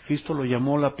 pues Cristo lo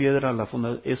llamó la piedra,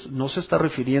 no se está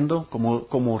refiriendo,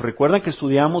 como recuerdan que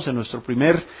estudiamos en nuestra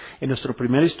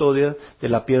primera historia de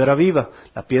la piedra viva.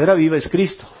 La piedra viva es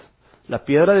Cristo. La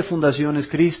piedra de fundación es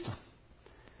Cristo.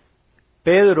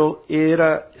 Pedro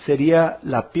sería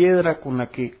la piedra con la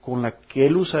que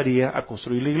él usaría a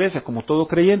construir la iglesia, como todo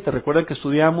creyente. Recuerden que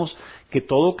estudiamos que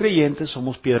todo creyente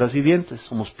somos piedras vivientes,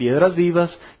 somos piedras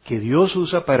vivas que Dios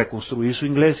usa para construir su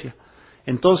iglesia.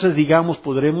 Entonces,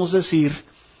 podremos decir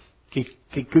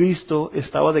que Cristo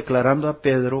estaba declarando a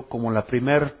Pedro como la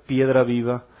primer piedra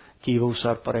viva que iba a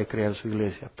usar para crear su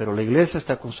iglesia. Pero la iglesia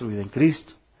está construida en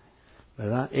Cristo,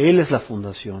 ¿verdad? Él es la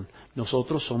fundación.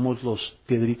 Nosotros somos los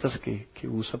piedritas que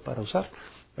usa para usar,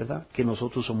 ¿verdad? Que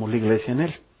nosotros somos la iglesia en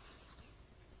Él.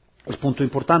 El punto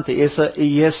importante. Eso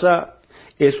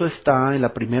está en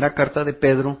la primera carta de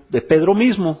Pedro. De Pedro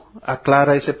mismo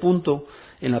aclara ese punto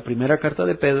en la primera carta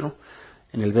de Pedro,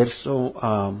 en el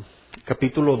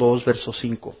capítulo 2, verso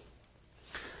 5.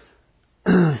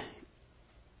 En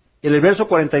el verso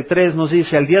 43 nos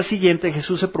dice, al día siguiente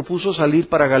Jesús se propuso salir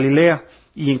para Galilea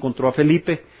y encontró a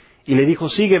Felipe y le dijo,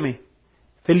 sígueme.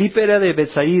 Felipe era de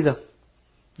Betsaida,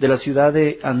 de la ciudad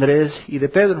de Andrés y de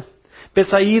Pedro.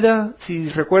 Betsaida, si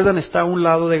recuerdan, está a un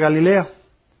lado de Galilea,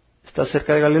 está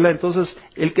cerca de Galilea. Entonces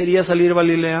él quería salir a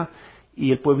Galilea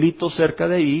y el pueblito cerca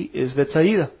de ahí es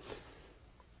Betsaida.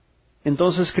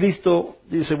 Entonces Cristo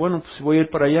dice, bueno, pues voy a ir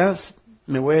para allá,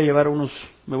 me voy a llevar a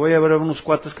unos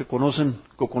cuates que conocen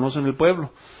el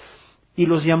pueblo. Y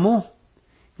los llamó.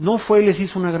 No fue y les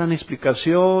hizo una gran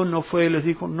explicación,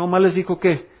 nomás les dijo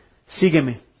que,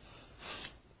 sígueme.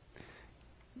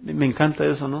 Me encanta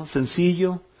eso, ¿no?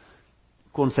 Sencillo,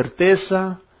 con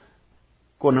certeza,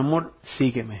 con amor,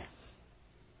 sígueme.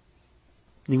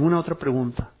 Ninguna otra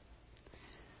pregunta.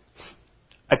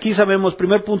 Aquí sabemos,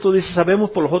 primer punto dice, sabemos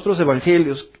por los otros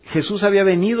evangelios, Jesús había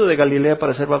venido de Galilea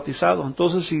para ser bautizado.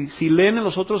 Entonces, si leen en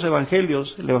los otros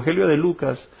evangelios, el evangelio de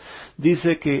Lucas,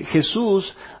 dice que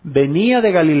Jesús venía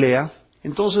de Galilea.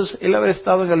 Entonces, él haber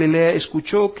estado en Galilea,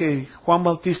 escuchó que Juan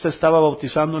Bautista estaba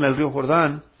bautizando en el río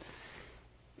Jordán.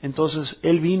 Entonces,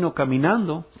 él vino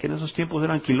caminando, que en esos tiempos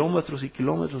eran kilómetros y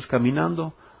kilómetros,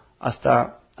 caminando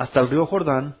hasta el río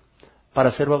Jordán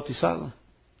para ser bautizado.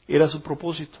 Era su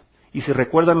propósito. Y si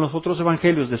recuerdan los otros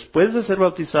evangelios, después de ser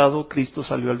bautizado, Cristo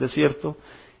salió al desierto,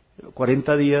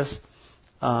 40 días,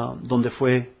 donde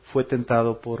fue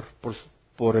tentado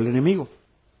por el enemigo.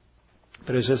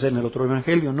 Pero ese es en el otro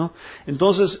evangelio, ¿no?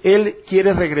 Entonces, él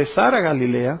quiere regresar a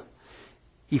Galilea,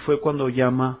 y fue cuando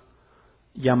llama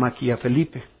aquí a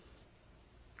Felipe,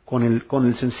 con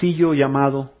el sencillo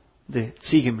llamado de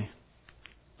sígueme.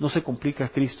 No se complica a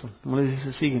Cristo, no le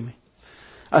dice sígueme.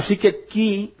 Así que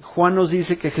aquí Juan nos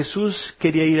dice que Jesús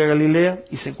quería ir a Galilea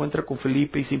y se encuentra con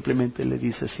Felipe y simplemente le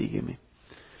dice sígueme.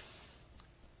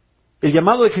 El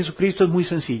llamado de Jesucristo es muy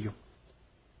sencillo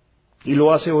y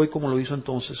lo hace hoy como lo hizo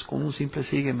entonces, con un simple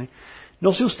sígueme.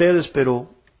 No sé ustedes, pero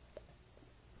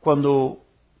cuando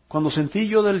sentí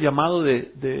yo del llamado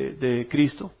de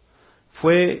Cristo,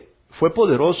 fue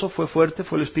poderoso, fue fuerte,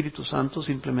 fue el Espíritu Santo,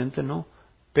 simplemente no,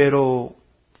 pero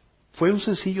fue un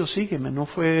sencillo sígueme, no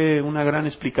fue una gran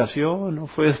explicación,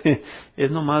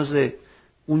 es nomás de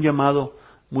un llamado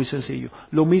muy sencillo.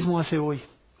 Lo mismo hace hoy,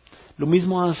 lo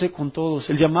mismo hace con todos.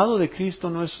 El llamado de Cristo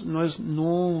no es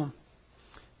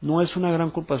una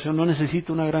gran compasión, no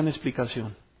necesita una gran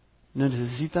explicación.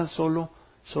 Necesita solo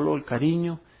el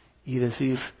cariño y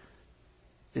decir,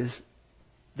 es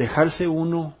dejarse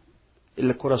uno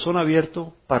el corazón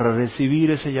abierto para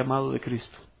recibir ese llamado de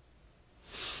Cristo.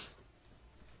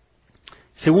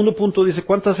 Segundo punto dice,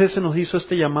 ¿cuántas veces nos hizo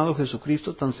este llamado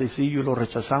Jesucristo tan sencillo y lo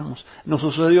rechazamos? Nos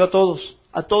sucedió a todos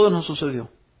nos sucedió.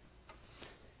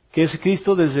 Que es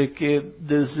Cristo desde que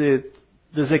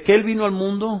Él vino al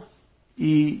mundo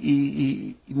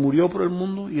y murió por el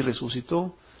mundo y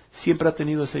resucitó, siempre ha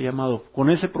tenido ese llamado.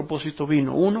 Con ese propósito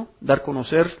vino, uno, dar a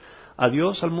conocer a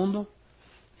Dios al mundo,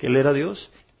 que Él era Dios,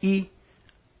 y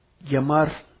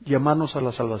llamarnos a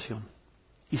la salvación.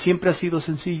 Y siempre ha sido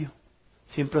sencillo,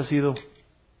 siempre ha sido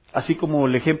así como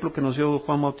el ejemplo que nos dio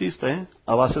Juan Bautista,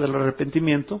 a base del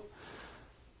arrepentimiento,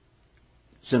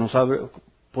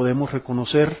 podemos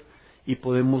reconocer y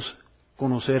podemos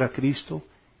conocer a Cristo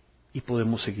y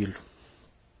podemos seguirlo.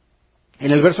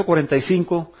 En el verso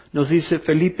 45 nos dice,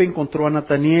 Felipe encontró a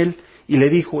Nataniel y le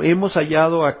dijo, hemos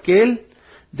hallado a aquel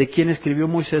de quien escribió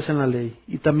Moisés en la ley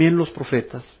y también los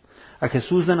profetas, a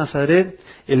Jesús de Nazaret,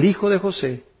 el hijo de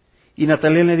José. Y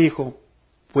Nataniel le dijo,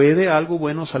 ¿puede algo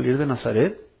bueno salir de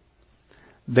Nazaret?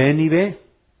 Ven y ve,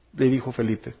 le dijo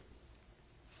Felipe.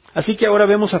 Así que ahora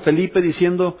vemos a Felipe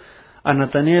diciendo a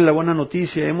Nataniel la buena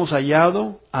noticia, hemos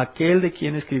hallado a aquel de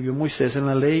quien escribió Moisés en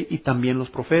la ley y también los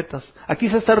profetas. Aquí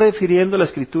se está refiriendo a la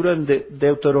escritura en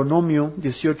Deuteronomio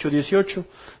 18:18,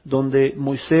 donde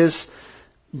Moisés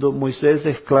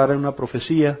declara una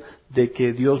profecía de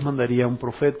que Dios mandaría un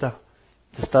profeta.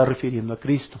 Se está refiriendo a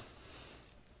Cristo.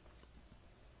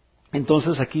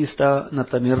 Entonces aquí está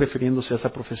Nataniel refiriéndose a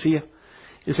esa profecía.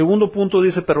 El segundo punto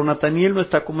dice, pero Nataniel no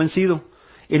está convencido.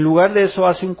 En lugar de eso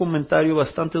hace un comentario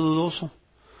bastante dudoso.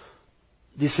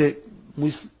 Dice,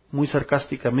 muy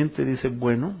sarcásticamente, dice,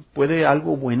 bueno, ¿puede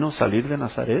algo bueno salir de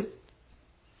Nazaret?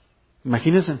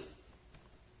 Imagínense.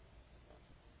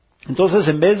 Entonces,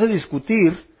 en vez de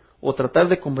discutir o tratar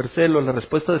de convencerlo, la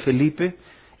respuesta de Felipe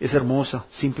es hermosa.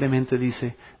 Simplemente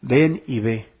dice, ven y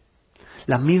ve.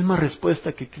 La misma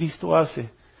respuesta que Cristo hace,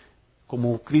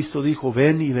 como Cristo dijo,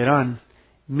 ven y verán.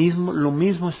 Lo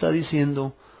mismo está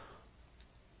diciendo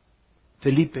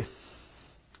Felipe,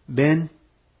 ven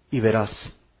y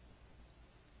verás.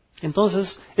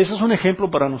 Entonces, eso es un ejemplo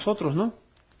para nosotros, ¿no?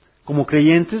 Como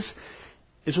creyentes,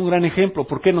 es un gran ejemplo,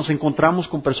 porque nos encontramos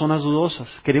con personas dudosas.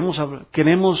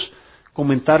 Queremos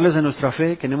comentarles de nuestra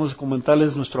fe, queremos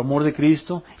comentarles nuestro amor de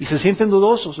Cristo, y se sienten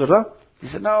dudosos, ¿verdad?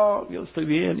 Dicen, no, yo estoy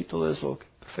bien y todo eso, okay,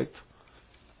 perfecto.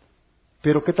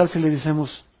 Pero ¿qué tal si le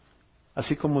decimos,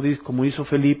 así como hizo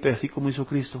Felipe, así como hizo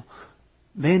Cristo,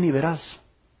 ven y verás?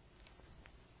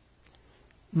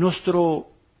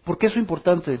 ¿Por qué eso es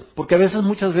importante? Porque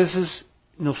muchas veces,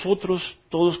 nosotros,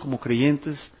 todos como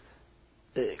creyentes,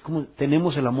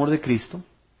 tenemos el amor de Cristo,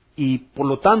 y por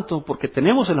lo tanto, porque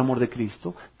tenemos el amor de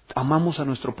Cristo, amamos a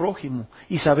nuestro prójimo,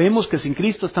 y sabemos que sin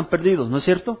Cristo están perdidos, ¿no es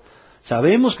cierto?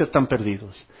 Sabemos que están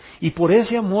perdidos. Y por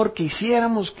ese amor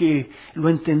quisiéramos que lo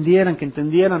entendieran, que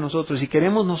entendieran nosotros. Y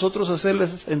queremos nosotros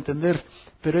hacerles entender.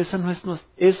 Pero esa no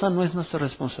es nuestra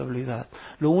responsabilidad.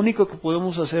 Lo único que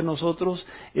podemos hacer nosotros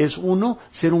es, uno,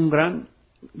 ser un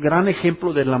gran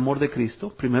ejemplo del amor de Cristo,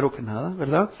 primero que nada,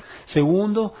 ¿verdad?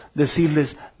 Segundo,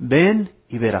 decirles, ven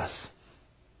y verás.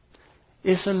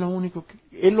 Eso es lo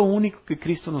único que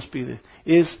Cristo nos pide.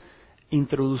 Es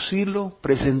introducirlo,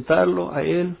 presentarlo a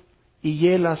Él, y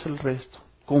Él hace el resto.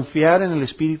 Confiar en el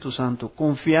Espíritu Santo,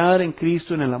 confiar en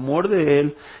Cristo, en el amor de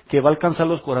Él, que va a alcanzar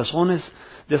los corazones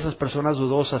de esas personas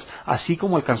dudosas, así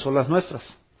como alcanzó las nuestras.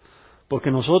 Porque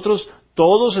nosotros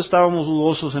todos estábamos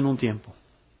dudosos en un tiempo.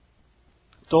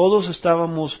 Todos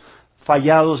estábamos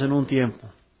fallados en un tiempo.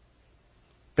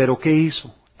 Pero ¿qué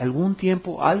hizo? Algún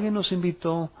tiempo alguien nos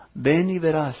invitó, ven y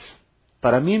verás.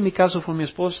 Para mí, en mi caso, fue mi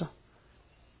esposa.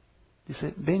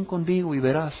 Dice, ven conmigo y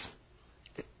verás.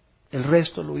 El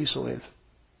resto lo hizo Él.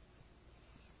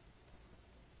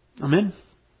 Amén.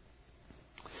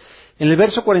 En el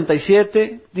verso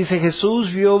 47 dice,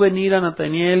 Jesús vio venir a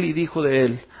Natanael y dijo de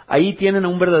él, ahí tienen a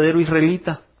un verdadero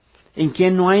israelita, en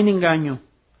quien no hay engaño.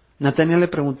 Natanael le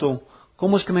preguntó,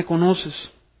 ¿cómo es que me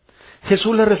conoces?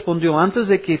 Jesús le respondió, antes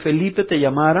de que Felipe te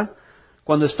llamara,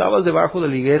 cuando estabas debajo de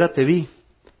la higuera te vi.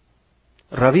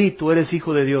 Rabí, tú eres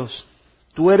hijo de Dios,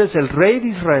 tú eres el Rey de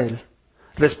Israel,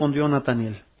 respondió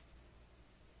Natanael.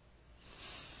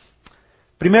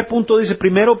 Primer punto dice,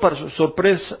 primero para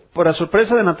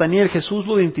sorpresa de Natanael, Jesús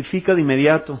lo identifica de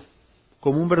inmediato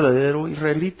como un verdadero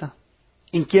israelita,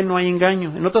 en quien no hay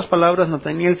engaño. En otras palabras,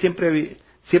 Natanael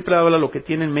siempre habla lo que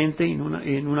tiene en mente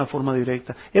en una forma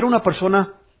directa. Era una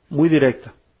persona muy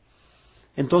directa.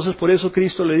 Entonces, por eso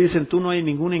Cristo le dice, tú no hay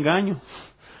ningún engaño.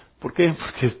 ¿Por qué?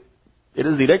 Porque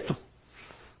eres directo.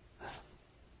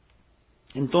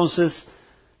 Entonces,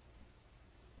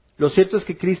 lo cierto es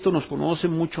que Cristo nos conoce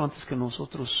mucho antes que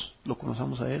nosotros lo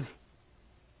conozcamos a Él.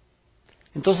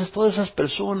 Entonces, todas esas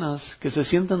personas que se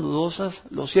sientan dudosas,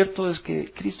 lo cierto es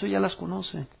que Cristo ya las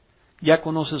conoce. Ya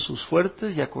conoce sus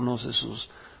fuertes, ya conoce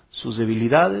sus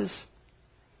debilidades,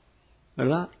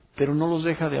 ¿verdad? Pero no los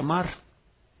deja de amar.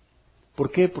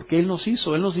 ¿Por qué? Porque Él nos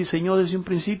hizo, Él nos diseñó desde un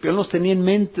principio, Él nos tenía en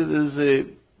mente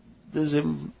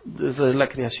desde la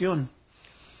creación.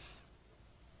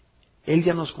 Él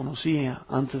ya nos conocía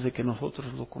antes de que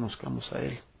nosotros lo conozcamos a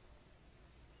Él.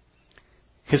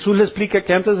 Jesús le explica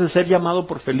que antes de ser llamado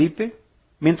por Felipe,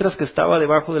 mientras que estaba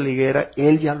debajo de la higuera,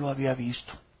 Él ya lo había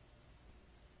visto.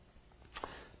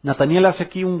 Natanael hace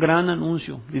aquí un gran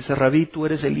anuncio. Dice, Rabí, tú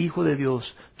eres el Hijo de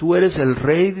Dios, tú eres el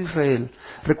Rey de Israel.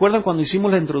 ¿Recuerdan cuando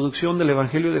hicimos la introducción del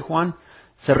Evangelio de Juan?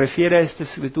 Se refiere a esta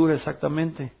escritura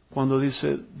exactamente, cuando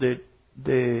dice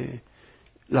de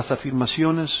las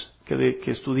afirmaciones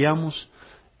que estudiamos.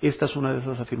 Esta es una de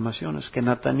esas afirmaciones, que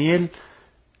Natanael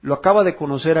lo acaba de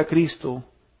conocer a Cristo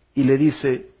y le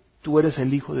dice, tú eres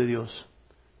el Hijo de Dios,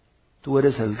 tú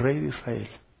eres el Rey de Israel.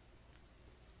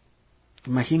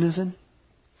 Imagínense,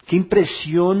 qué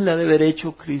impresión le ha de haber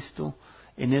hecho Cristo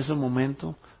en ese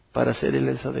momento para hacer él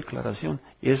esa declaración.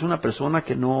 Y es una persona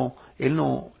que él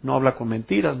no habla con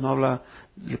mentiras, no habla,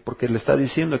 porque le está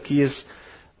diciendo aquí es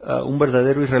un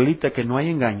verdadero israelita, que no hay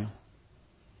engaño.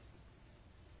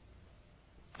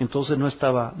 Entonces no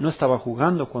estaba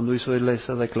jugando cuando hizo él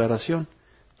esa declaración.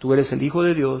 Tú eres el Hijo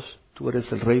de Dios, tú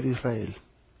eres el Rey de Israel.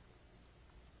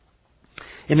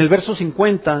 En el verso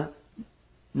 50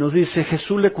 nos dice,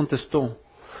 Jesús le contestó,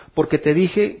 porque te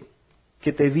dije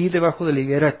que te vi debajo de la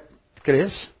higuera,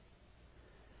 ¿crees?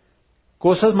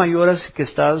 Cosas mayores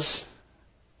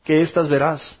que estas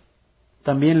verás.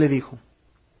 También le dijo,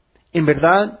 en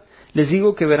verdad les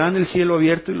digo que verán el cielo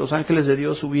abierto y los ángeles de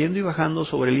Dios subiendo y bajando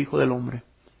sobre el Hijo del Hombre.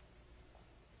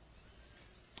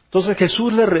 Entonces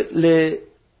Jesús le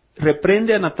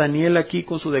reprende a Natanael aquí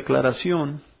con su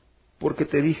declaración, porque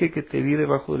te dije que te vi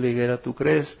debajo de la higuera, ¿tú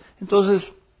crees? Entonces,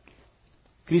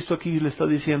 Cristo aquí le está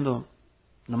diciendo,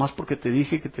 nomás porque te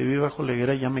dije que te vi debajo de la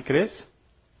higuera, ¿ya me crees?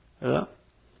 ¿Verdad?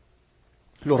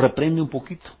 Lo reprende un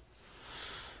poquito.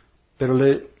 Pero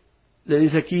le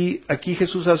dice aquí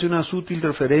Jesús hace una sutil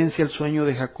referencia al sueño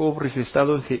de Jacob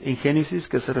registrado en Génesis,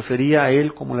 que se refería a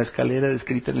él como la escalera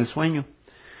descrita en el sueño.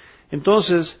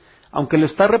 Entonces, aunque le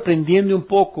está reprendiendo un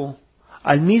poco,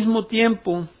 al mismo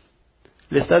tiempo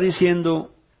le está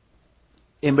diciendo,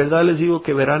 en verdad les digo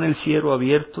que verán el cielo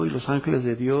abierto y los ángeles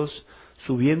de Dios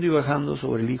subiendo y bajando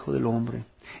sobre el Hijo del Hombre.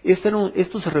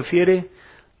 Esto se refiere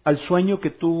al sueño que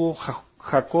tuvo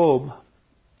Jacob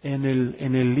en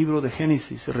el libro de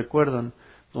Génesis, ¿se recuerdan?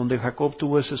 Donde Jacob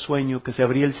tuvo ese sueño que se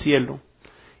abría el cielo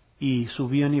y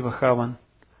subían y bajaban.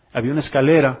 Había una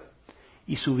escalera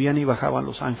y subían y bajaban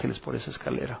los ángeles por esa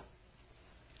escalera.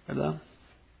 ¿Verdad?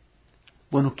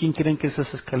 Bueno, ¿quién creen que es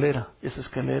esa escalera? Esa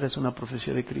escalera es una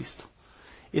profecía de Cristo.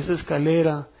 Esa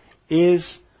escalera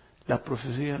es la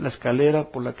profecía, la escalera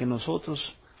por la que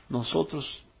nosotros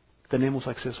tenemos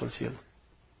acceso al cielo.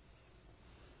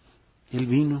 Él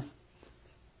vino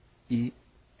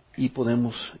y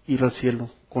podemos ir al cielo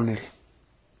con Él.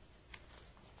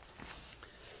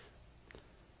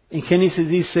 En Génesis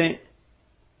dice,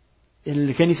 en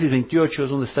el Génesis 28 es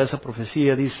donde está esa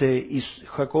profecía, dice, y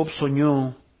Jacob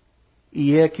soñó,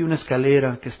 y he aquí una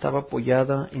escalera que estaba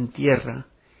apoyada en tierra,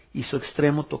 y su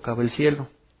extremo tocaba el cielo.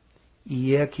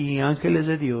 Y he aquí ángeles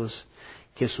de Dios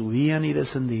que subían y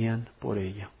descendían por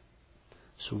ella.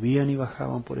 Subían y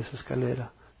bajaban por esa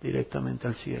escalera directamente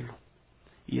al cielo.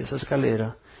 Y esa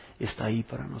escalera está ahí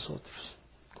para nosotros,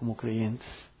 como creyentes.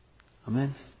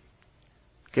 Amén.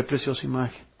 Qué preciosa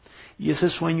imagen. Y ese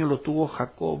sueño lo tuvo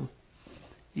Jacob.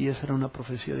 Y esa era una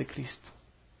profecía de Cristo,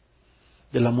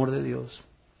 del amor de Dios.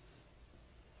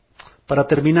 Para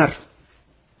terminar,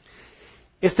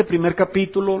 este primer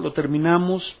capítulo lo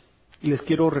terminamos y les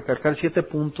quiero recalcar 7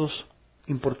 puntos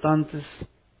importantes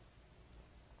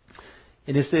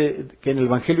que en el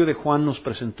Evangelio de Juan nos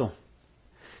presentó.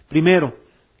 Primero,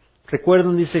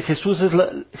 recuerden, dice,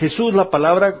 Jesús la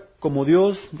palabra como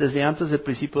Dios desde antes del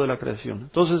principio de la creación.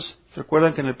 Entonces,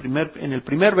 recuerdan que en el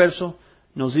primer verso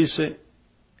nos dice,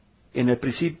 en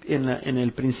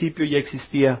el principio ya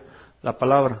existía la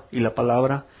palabra, y la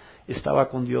palabra estaba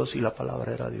con Dios y la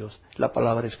palabra era Dios. La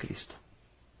palabra es Cristo.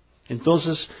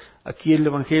 Entonces, aquí el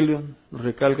Evangelio nos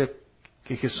recalca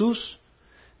que Jesús,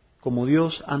 como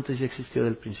Dios, antes ya existía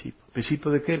del principio.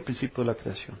 ¿Principio de qué? El principio de la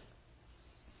creación.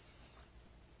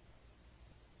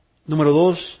 Número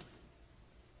 2,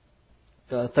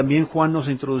 también Juan nos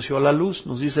introdució a la luz.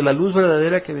 Nos dice, la luz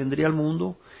verdadera que vendría al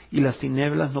mundo y las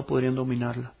tinieblas no podrían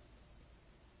dominarla.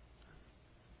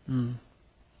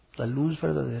 La luz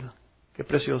verdadera. Qué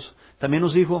precioso. También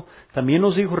nos dijo,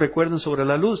 recuerden sobre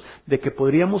la luz, de que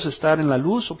podríamos estar en la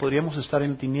luz o podríamos estar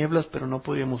en tinieblas, pero no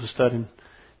podríamos estar en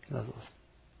las dos.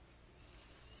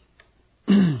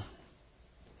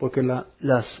 Porque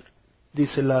las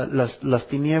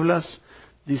tinieblas,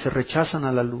 dice, rechazan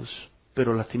a la luz,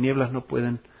 pero las tinieblas no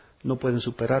pueden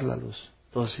superar la luz.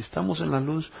 Entonces, si estamos en la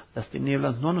luz, las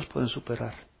tinieblas no nos pueden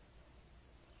superar.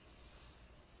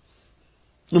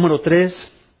 Número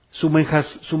 3, su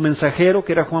mensajero,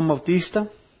 que era Juan Bautista,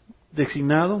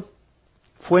 designado,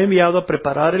 fue enviado a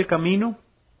preparar el camino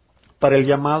para el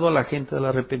llamado a la gente del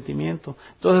arrepentimiento.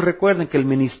 Entonces recuerden que el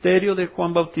ministerio de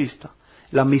Juan Bautista,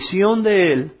 la misión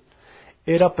de él,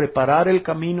 era preparar el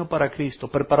camino para Cristo.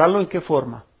 ¿Prepararlo en qué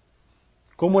forma?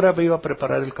 ¿Cómo iba a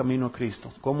preparar el camino a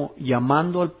Cristo? ¿Cómo?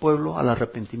 Llamando al pueblo al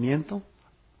arrepentimiento,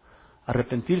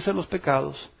 arrepentirse de los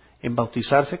pecados, en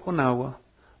bautizarse con agua.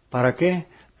 ¿Para qué?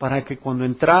 Para que cuando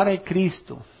entrara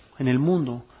Cristo en el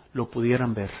mundo, lo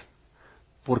pudieran ver.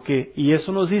 ¿Por qué? Y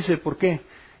eso nos dice, ¿por qué?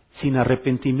 Sin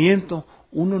arrepentimiento,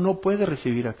 uno no puede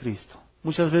recibir a Cristo.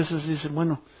 Muchas veces dicen,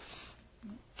 bueno,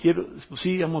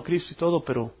 sí, amo a Cristo y todo,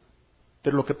 pero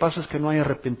lo que pasa es que no hay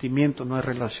arrepentimiento, no hay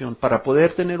relación. Para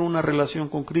poder tener una relación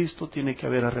con Cristo, tiene que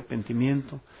haber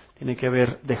arrepentimiento, tiene que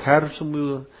dejar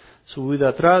su vida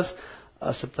atrás,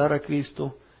 aceptar a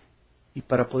Cristo, y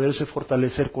para poderse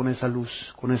fortalecer con esa luz,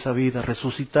 con esa vida,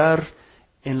 resucitar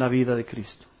en la vida de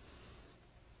Cristo.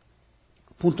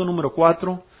 Punto número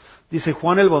 4, dice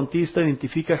Juan el Bautista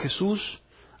identifica a Jesús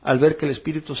al ver que el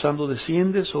Espíritu Santo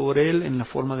desciende sobre él en la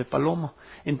forma de paloma.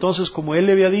 Entonces, como él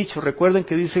le había dicho, recuerden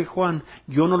que dice Juan,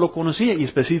 yo no lo conocía, y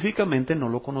específicamente no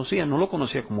lo conocía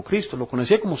como Cristo, lo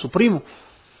conocía como su primo.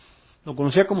 Lo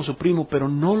conocía como su primo, pero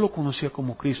no lo conocía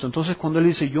como Cristo. Entonces, cuando él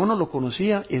dice, yo no lo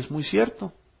conocía, es muy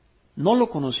cierto. No lo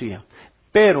conocía,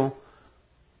 pero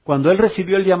cuando él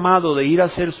recibió el llamado de ir a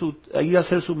hacer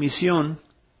su misión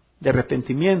de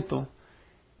arrepentimiento,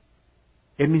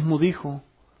 él mismo dijo,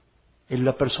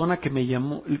 la persona que me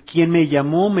llamó, quien me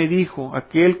llamó me dijo,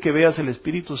 aquel que veas el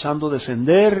Espíritu Santo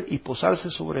descender y posarse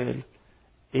sobre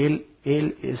él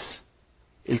es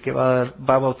el que va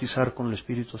a bautizar con el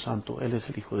Espíritu Santo, él es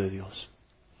el Hijo de Dios.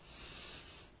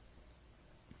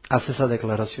 Hace esa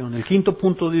declaración. El 5º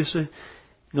punto dice,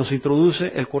 nos introduce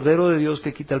el Cordero de Dios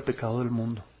que quita el pecado del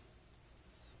mundo.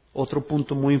 Otro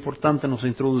punto muy importante, nos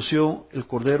introdució el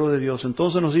Cordero de Dios.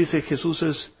 Entonces nos dice, Jesús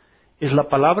es la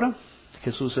palabra,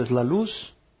 Jesús es la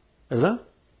luz, ¿verdad?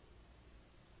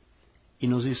 Y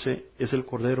nos dice, es el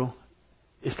Cordero,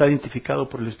 está identificado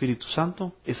por el Espíritu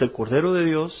Santo, es el Cordero de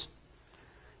Dios.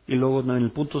 Y luego en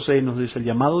el punto 6 nos dice, el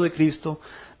llamado de Cristo,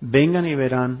 vengan y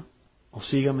verán, o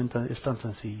síganme, es tan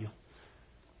sencillo.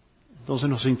 Entonces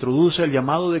nos introduce el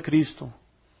llamado de Cristo,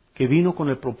 que vino con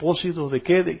el propósito de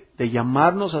 ¿qué? De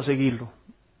llamarnos a seguirlo,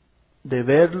 de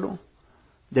verlo,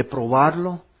 de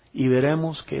probarlo, y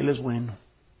veremos que Él es bueno,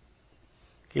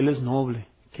 que Él es noble,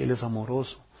 que Él es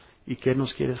amoroso y que Él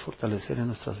nos quiere fortalecer en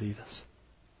nuestras vidas.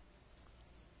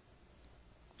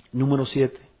 Número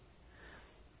 7.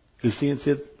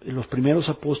 Los primeros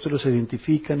apóstoles se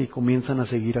identifican y comienzan a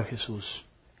seguir a Jesús.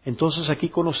 Entonces aquí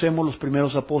conocemos los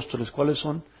primeros apóstoles. ¿Cuáles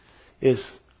son? Es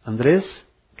Andrés,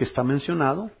 que está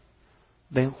mencionado,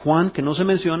 Juan, que no se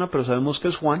menciona, pero sabemos que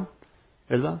es Juan,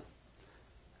 ¿verdad?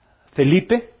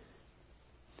 Felipe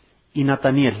y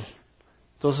Nataniel.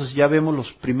 Entonces ya vemos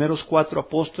los primeros 4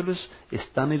 apóstoles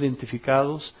están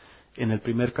identificados en el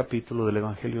primer capítulo del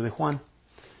Evangelio de Juan.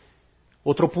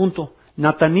 Otro punto,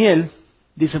 Nataniel,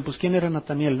 dicen, pues ¿quién era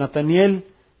Nataniel? Nataniel,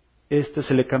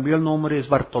 se le cambió el nombre, es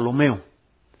Bartolomeo.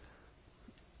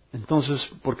 Entonces,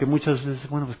 porque muchas veces,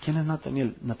 bueno, pues ¿quién es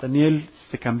Nataniel? Nataniel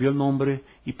se cambió el nombre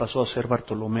y pasó a ser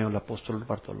Bartolomeo, el apóstol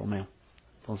Bartolomeo.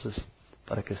 Entonces,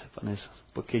 para que sepan eso,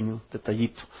 un pequeño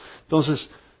detallito. Entonces,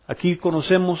 aquí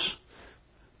conocemos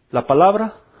la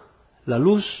palabra, la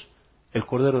luz, el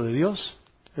Cordero de Dios,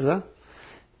 ¿verdad?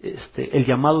 El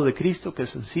llamado de Cristo, que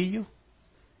es sencillo,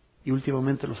 y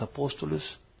últimamente los apóstoles,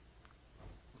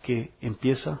 que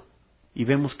empieza, y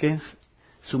vemos que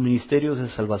su ministerio de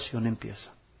salvación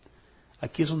empieza.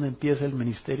 Aquí es donde empieza el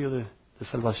ministerio de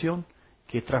salvación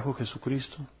que trajo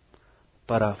Jesucristo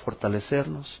para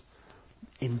fortalecernos,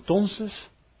 entonces,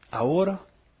 ahora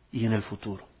y en el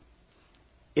futuro.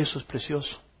 Eso es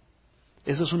precioso.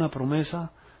 Esa es una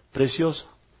promesa preciosa.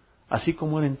 Así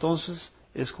como era entonces,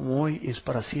 es como hoy y es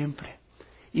para siempre.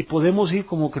 Y podemos ir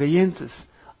como creyentes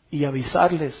y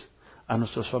avisarles a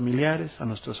nuestros familiares, a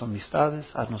nuestras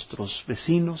amistades, a nuestros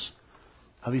vecinos,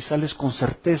 avisarles con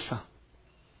certeza: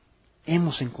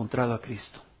 hemos encontrado a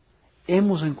Cristo,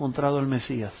 hemos encontrado al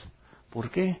Mesías. ¿Por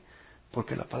qué?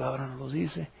 Porque la palabra nos lo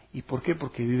dice. ¿Y por qué?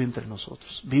 Porque vive entre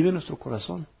nosotros, vive en nuestro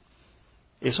corazón.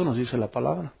 Eso nos dice la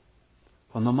palabra.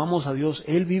 Cuando amamos a Dios,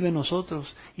 Él vive en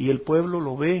nosotros y el pueblo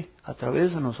lo ve a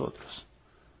través de nosotros.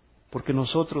 Porque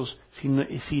nosotros,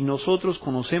 si nosotros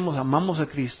conocemos, amamos a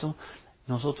Cristo,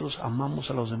 nosotros amamos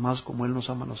a los demás como Él nos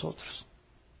ama a nosotros.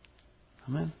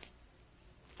 Amén.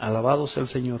 Alabado sea el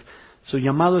Señor. Su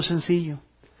llamado es sencillo,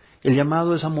 el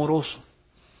llamado es amoroso,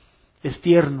 es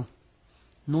tierno,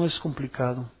 no es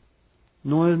complicado,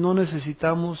 no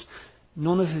necesitamos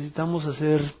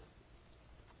hacer,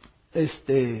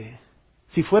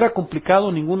 si fuera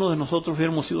complicado ninguno de nosotros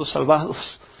hubiéramos sido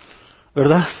salvados,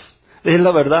 ¿verdad? Es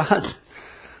la verdad.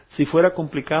 Si fuera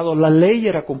complicado, la ley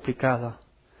era complicada.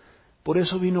 Por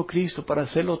eso vino Cristo, para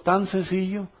hacerlo tan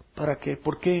sencillo. ¿Para qué?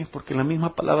 ¿Por qué? Porque la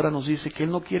misma palabra nos dice que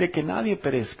Él no quiere que nadie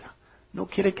perezca, no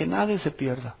quiere que nadie se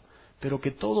pierda, pero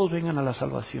que todos vengan a la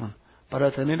salvación,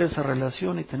 para tener esa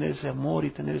relación y tener ese amor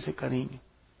y tener ese cariño.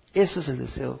 Ese es el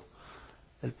deseo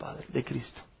del Padre, de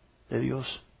Cristo, de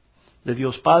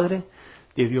Dios Padre,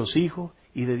 de Dios Hijo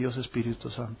y de Dios Espíritu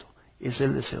Santo. Es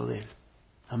el deseo de Él.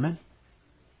 Amén.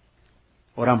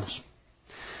 Oramos.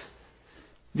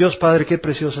 Dios Padre, qué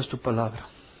preciosa es tu palabra.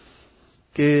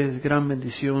 Qué gran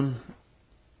bendición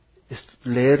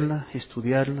leerla,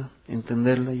 estudiarla,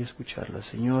 entenderla y escucharla.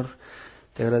 Señor,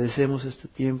 te agradecemos este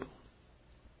tiempo.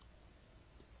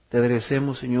 Te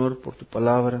agradecemos, Señor, por tu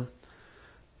palabra,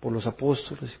 por los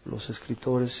apóstoles y por los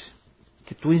escritores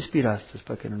que tú inspiraste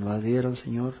para que nos la dieran,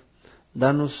 Señor.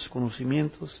 Danos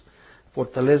conocimientos,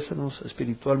 fortalécenos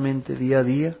espiritualmente día a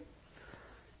día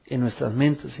en nuestras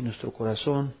mentes y nuestro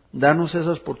corazón. Danos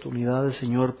esas oportunidades,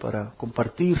 Señor, para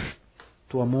compartir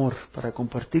tu amor, para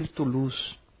compartir tu luz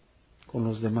con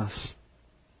los demás.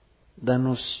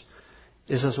 Danos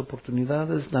esas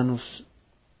oportunidades, danos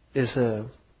esa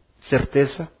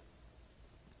certeza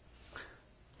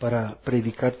para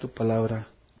predicar tu palabra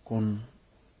con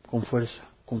fuerza,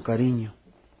 con cariño,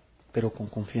 pero con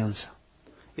confianza.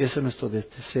 Ese es nuestro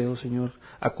deseo, Señor.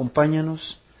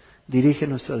 Acompáñanos, dirige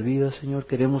nuestras vidas, Señor.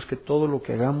 Queremos que todo lo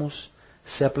que hagamos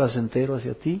sea placentero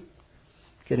hacia ti.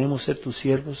 Queremos ser tus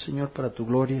siervos, Señor, para tu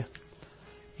gloria,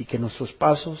 y que nuestros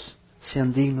pasos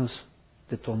sean dignos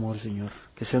de tu amor, Señor.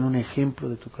 Que sean un ejemplo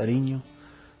de tu cariño,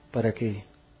 para que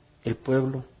el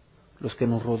pueblo, los que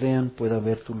nos rodean, puedan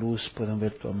ver tu luz, puedan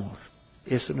ver tu amor.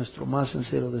 Ese es nuestro más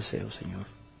sincero deseo, Señor.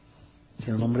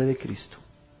 En el nombre de Cristo.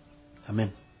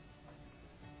 Amén.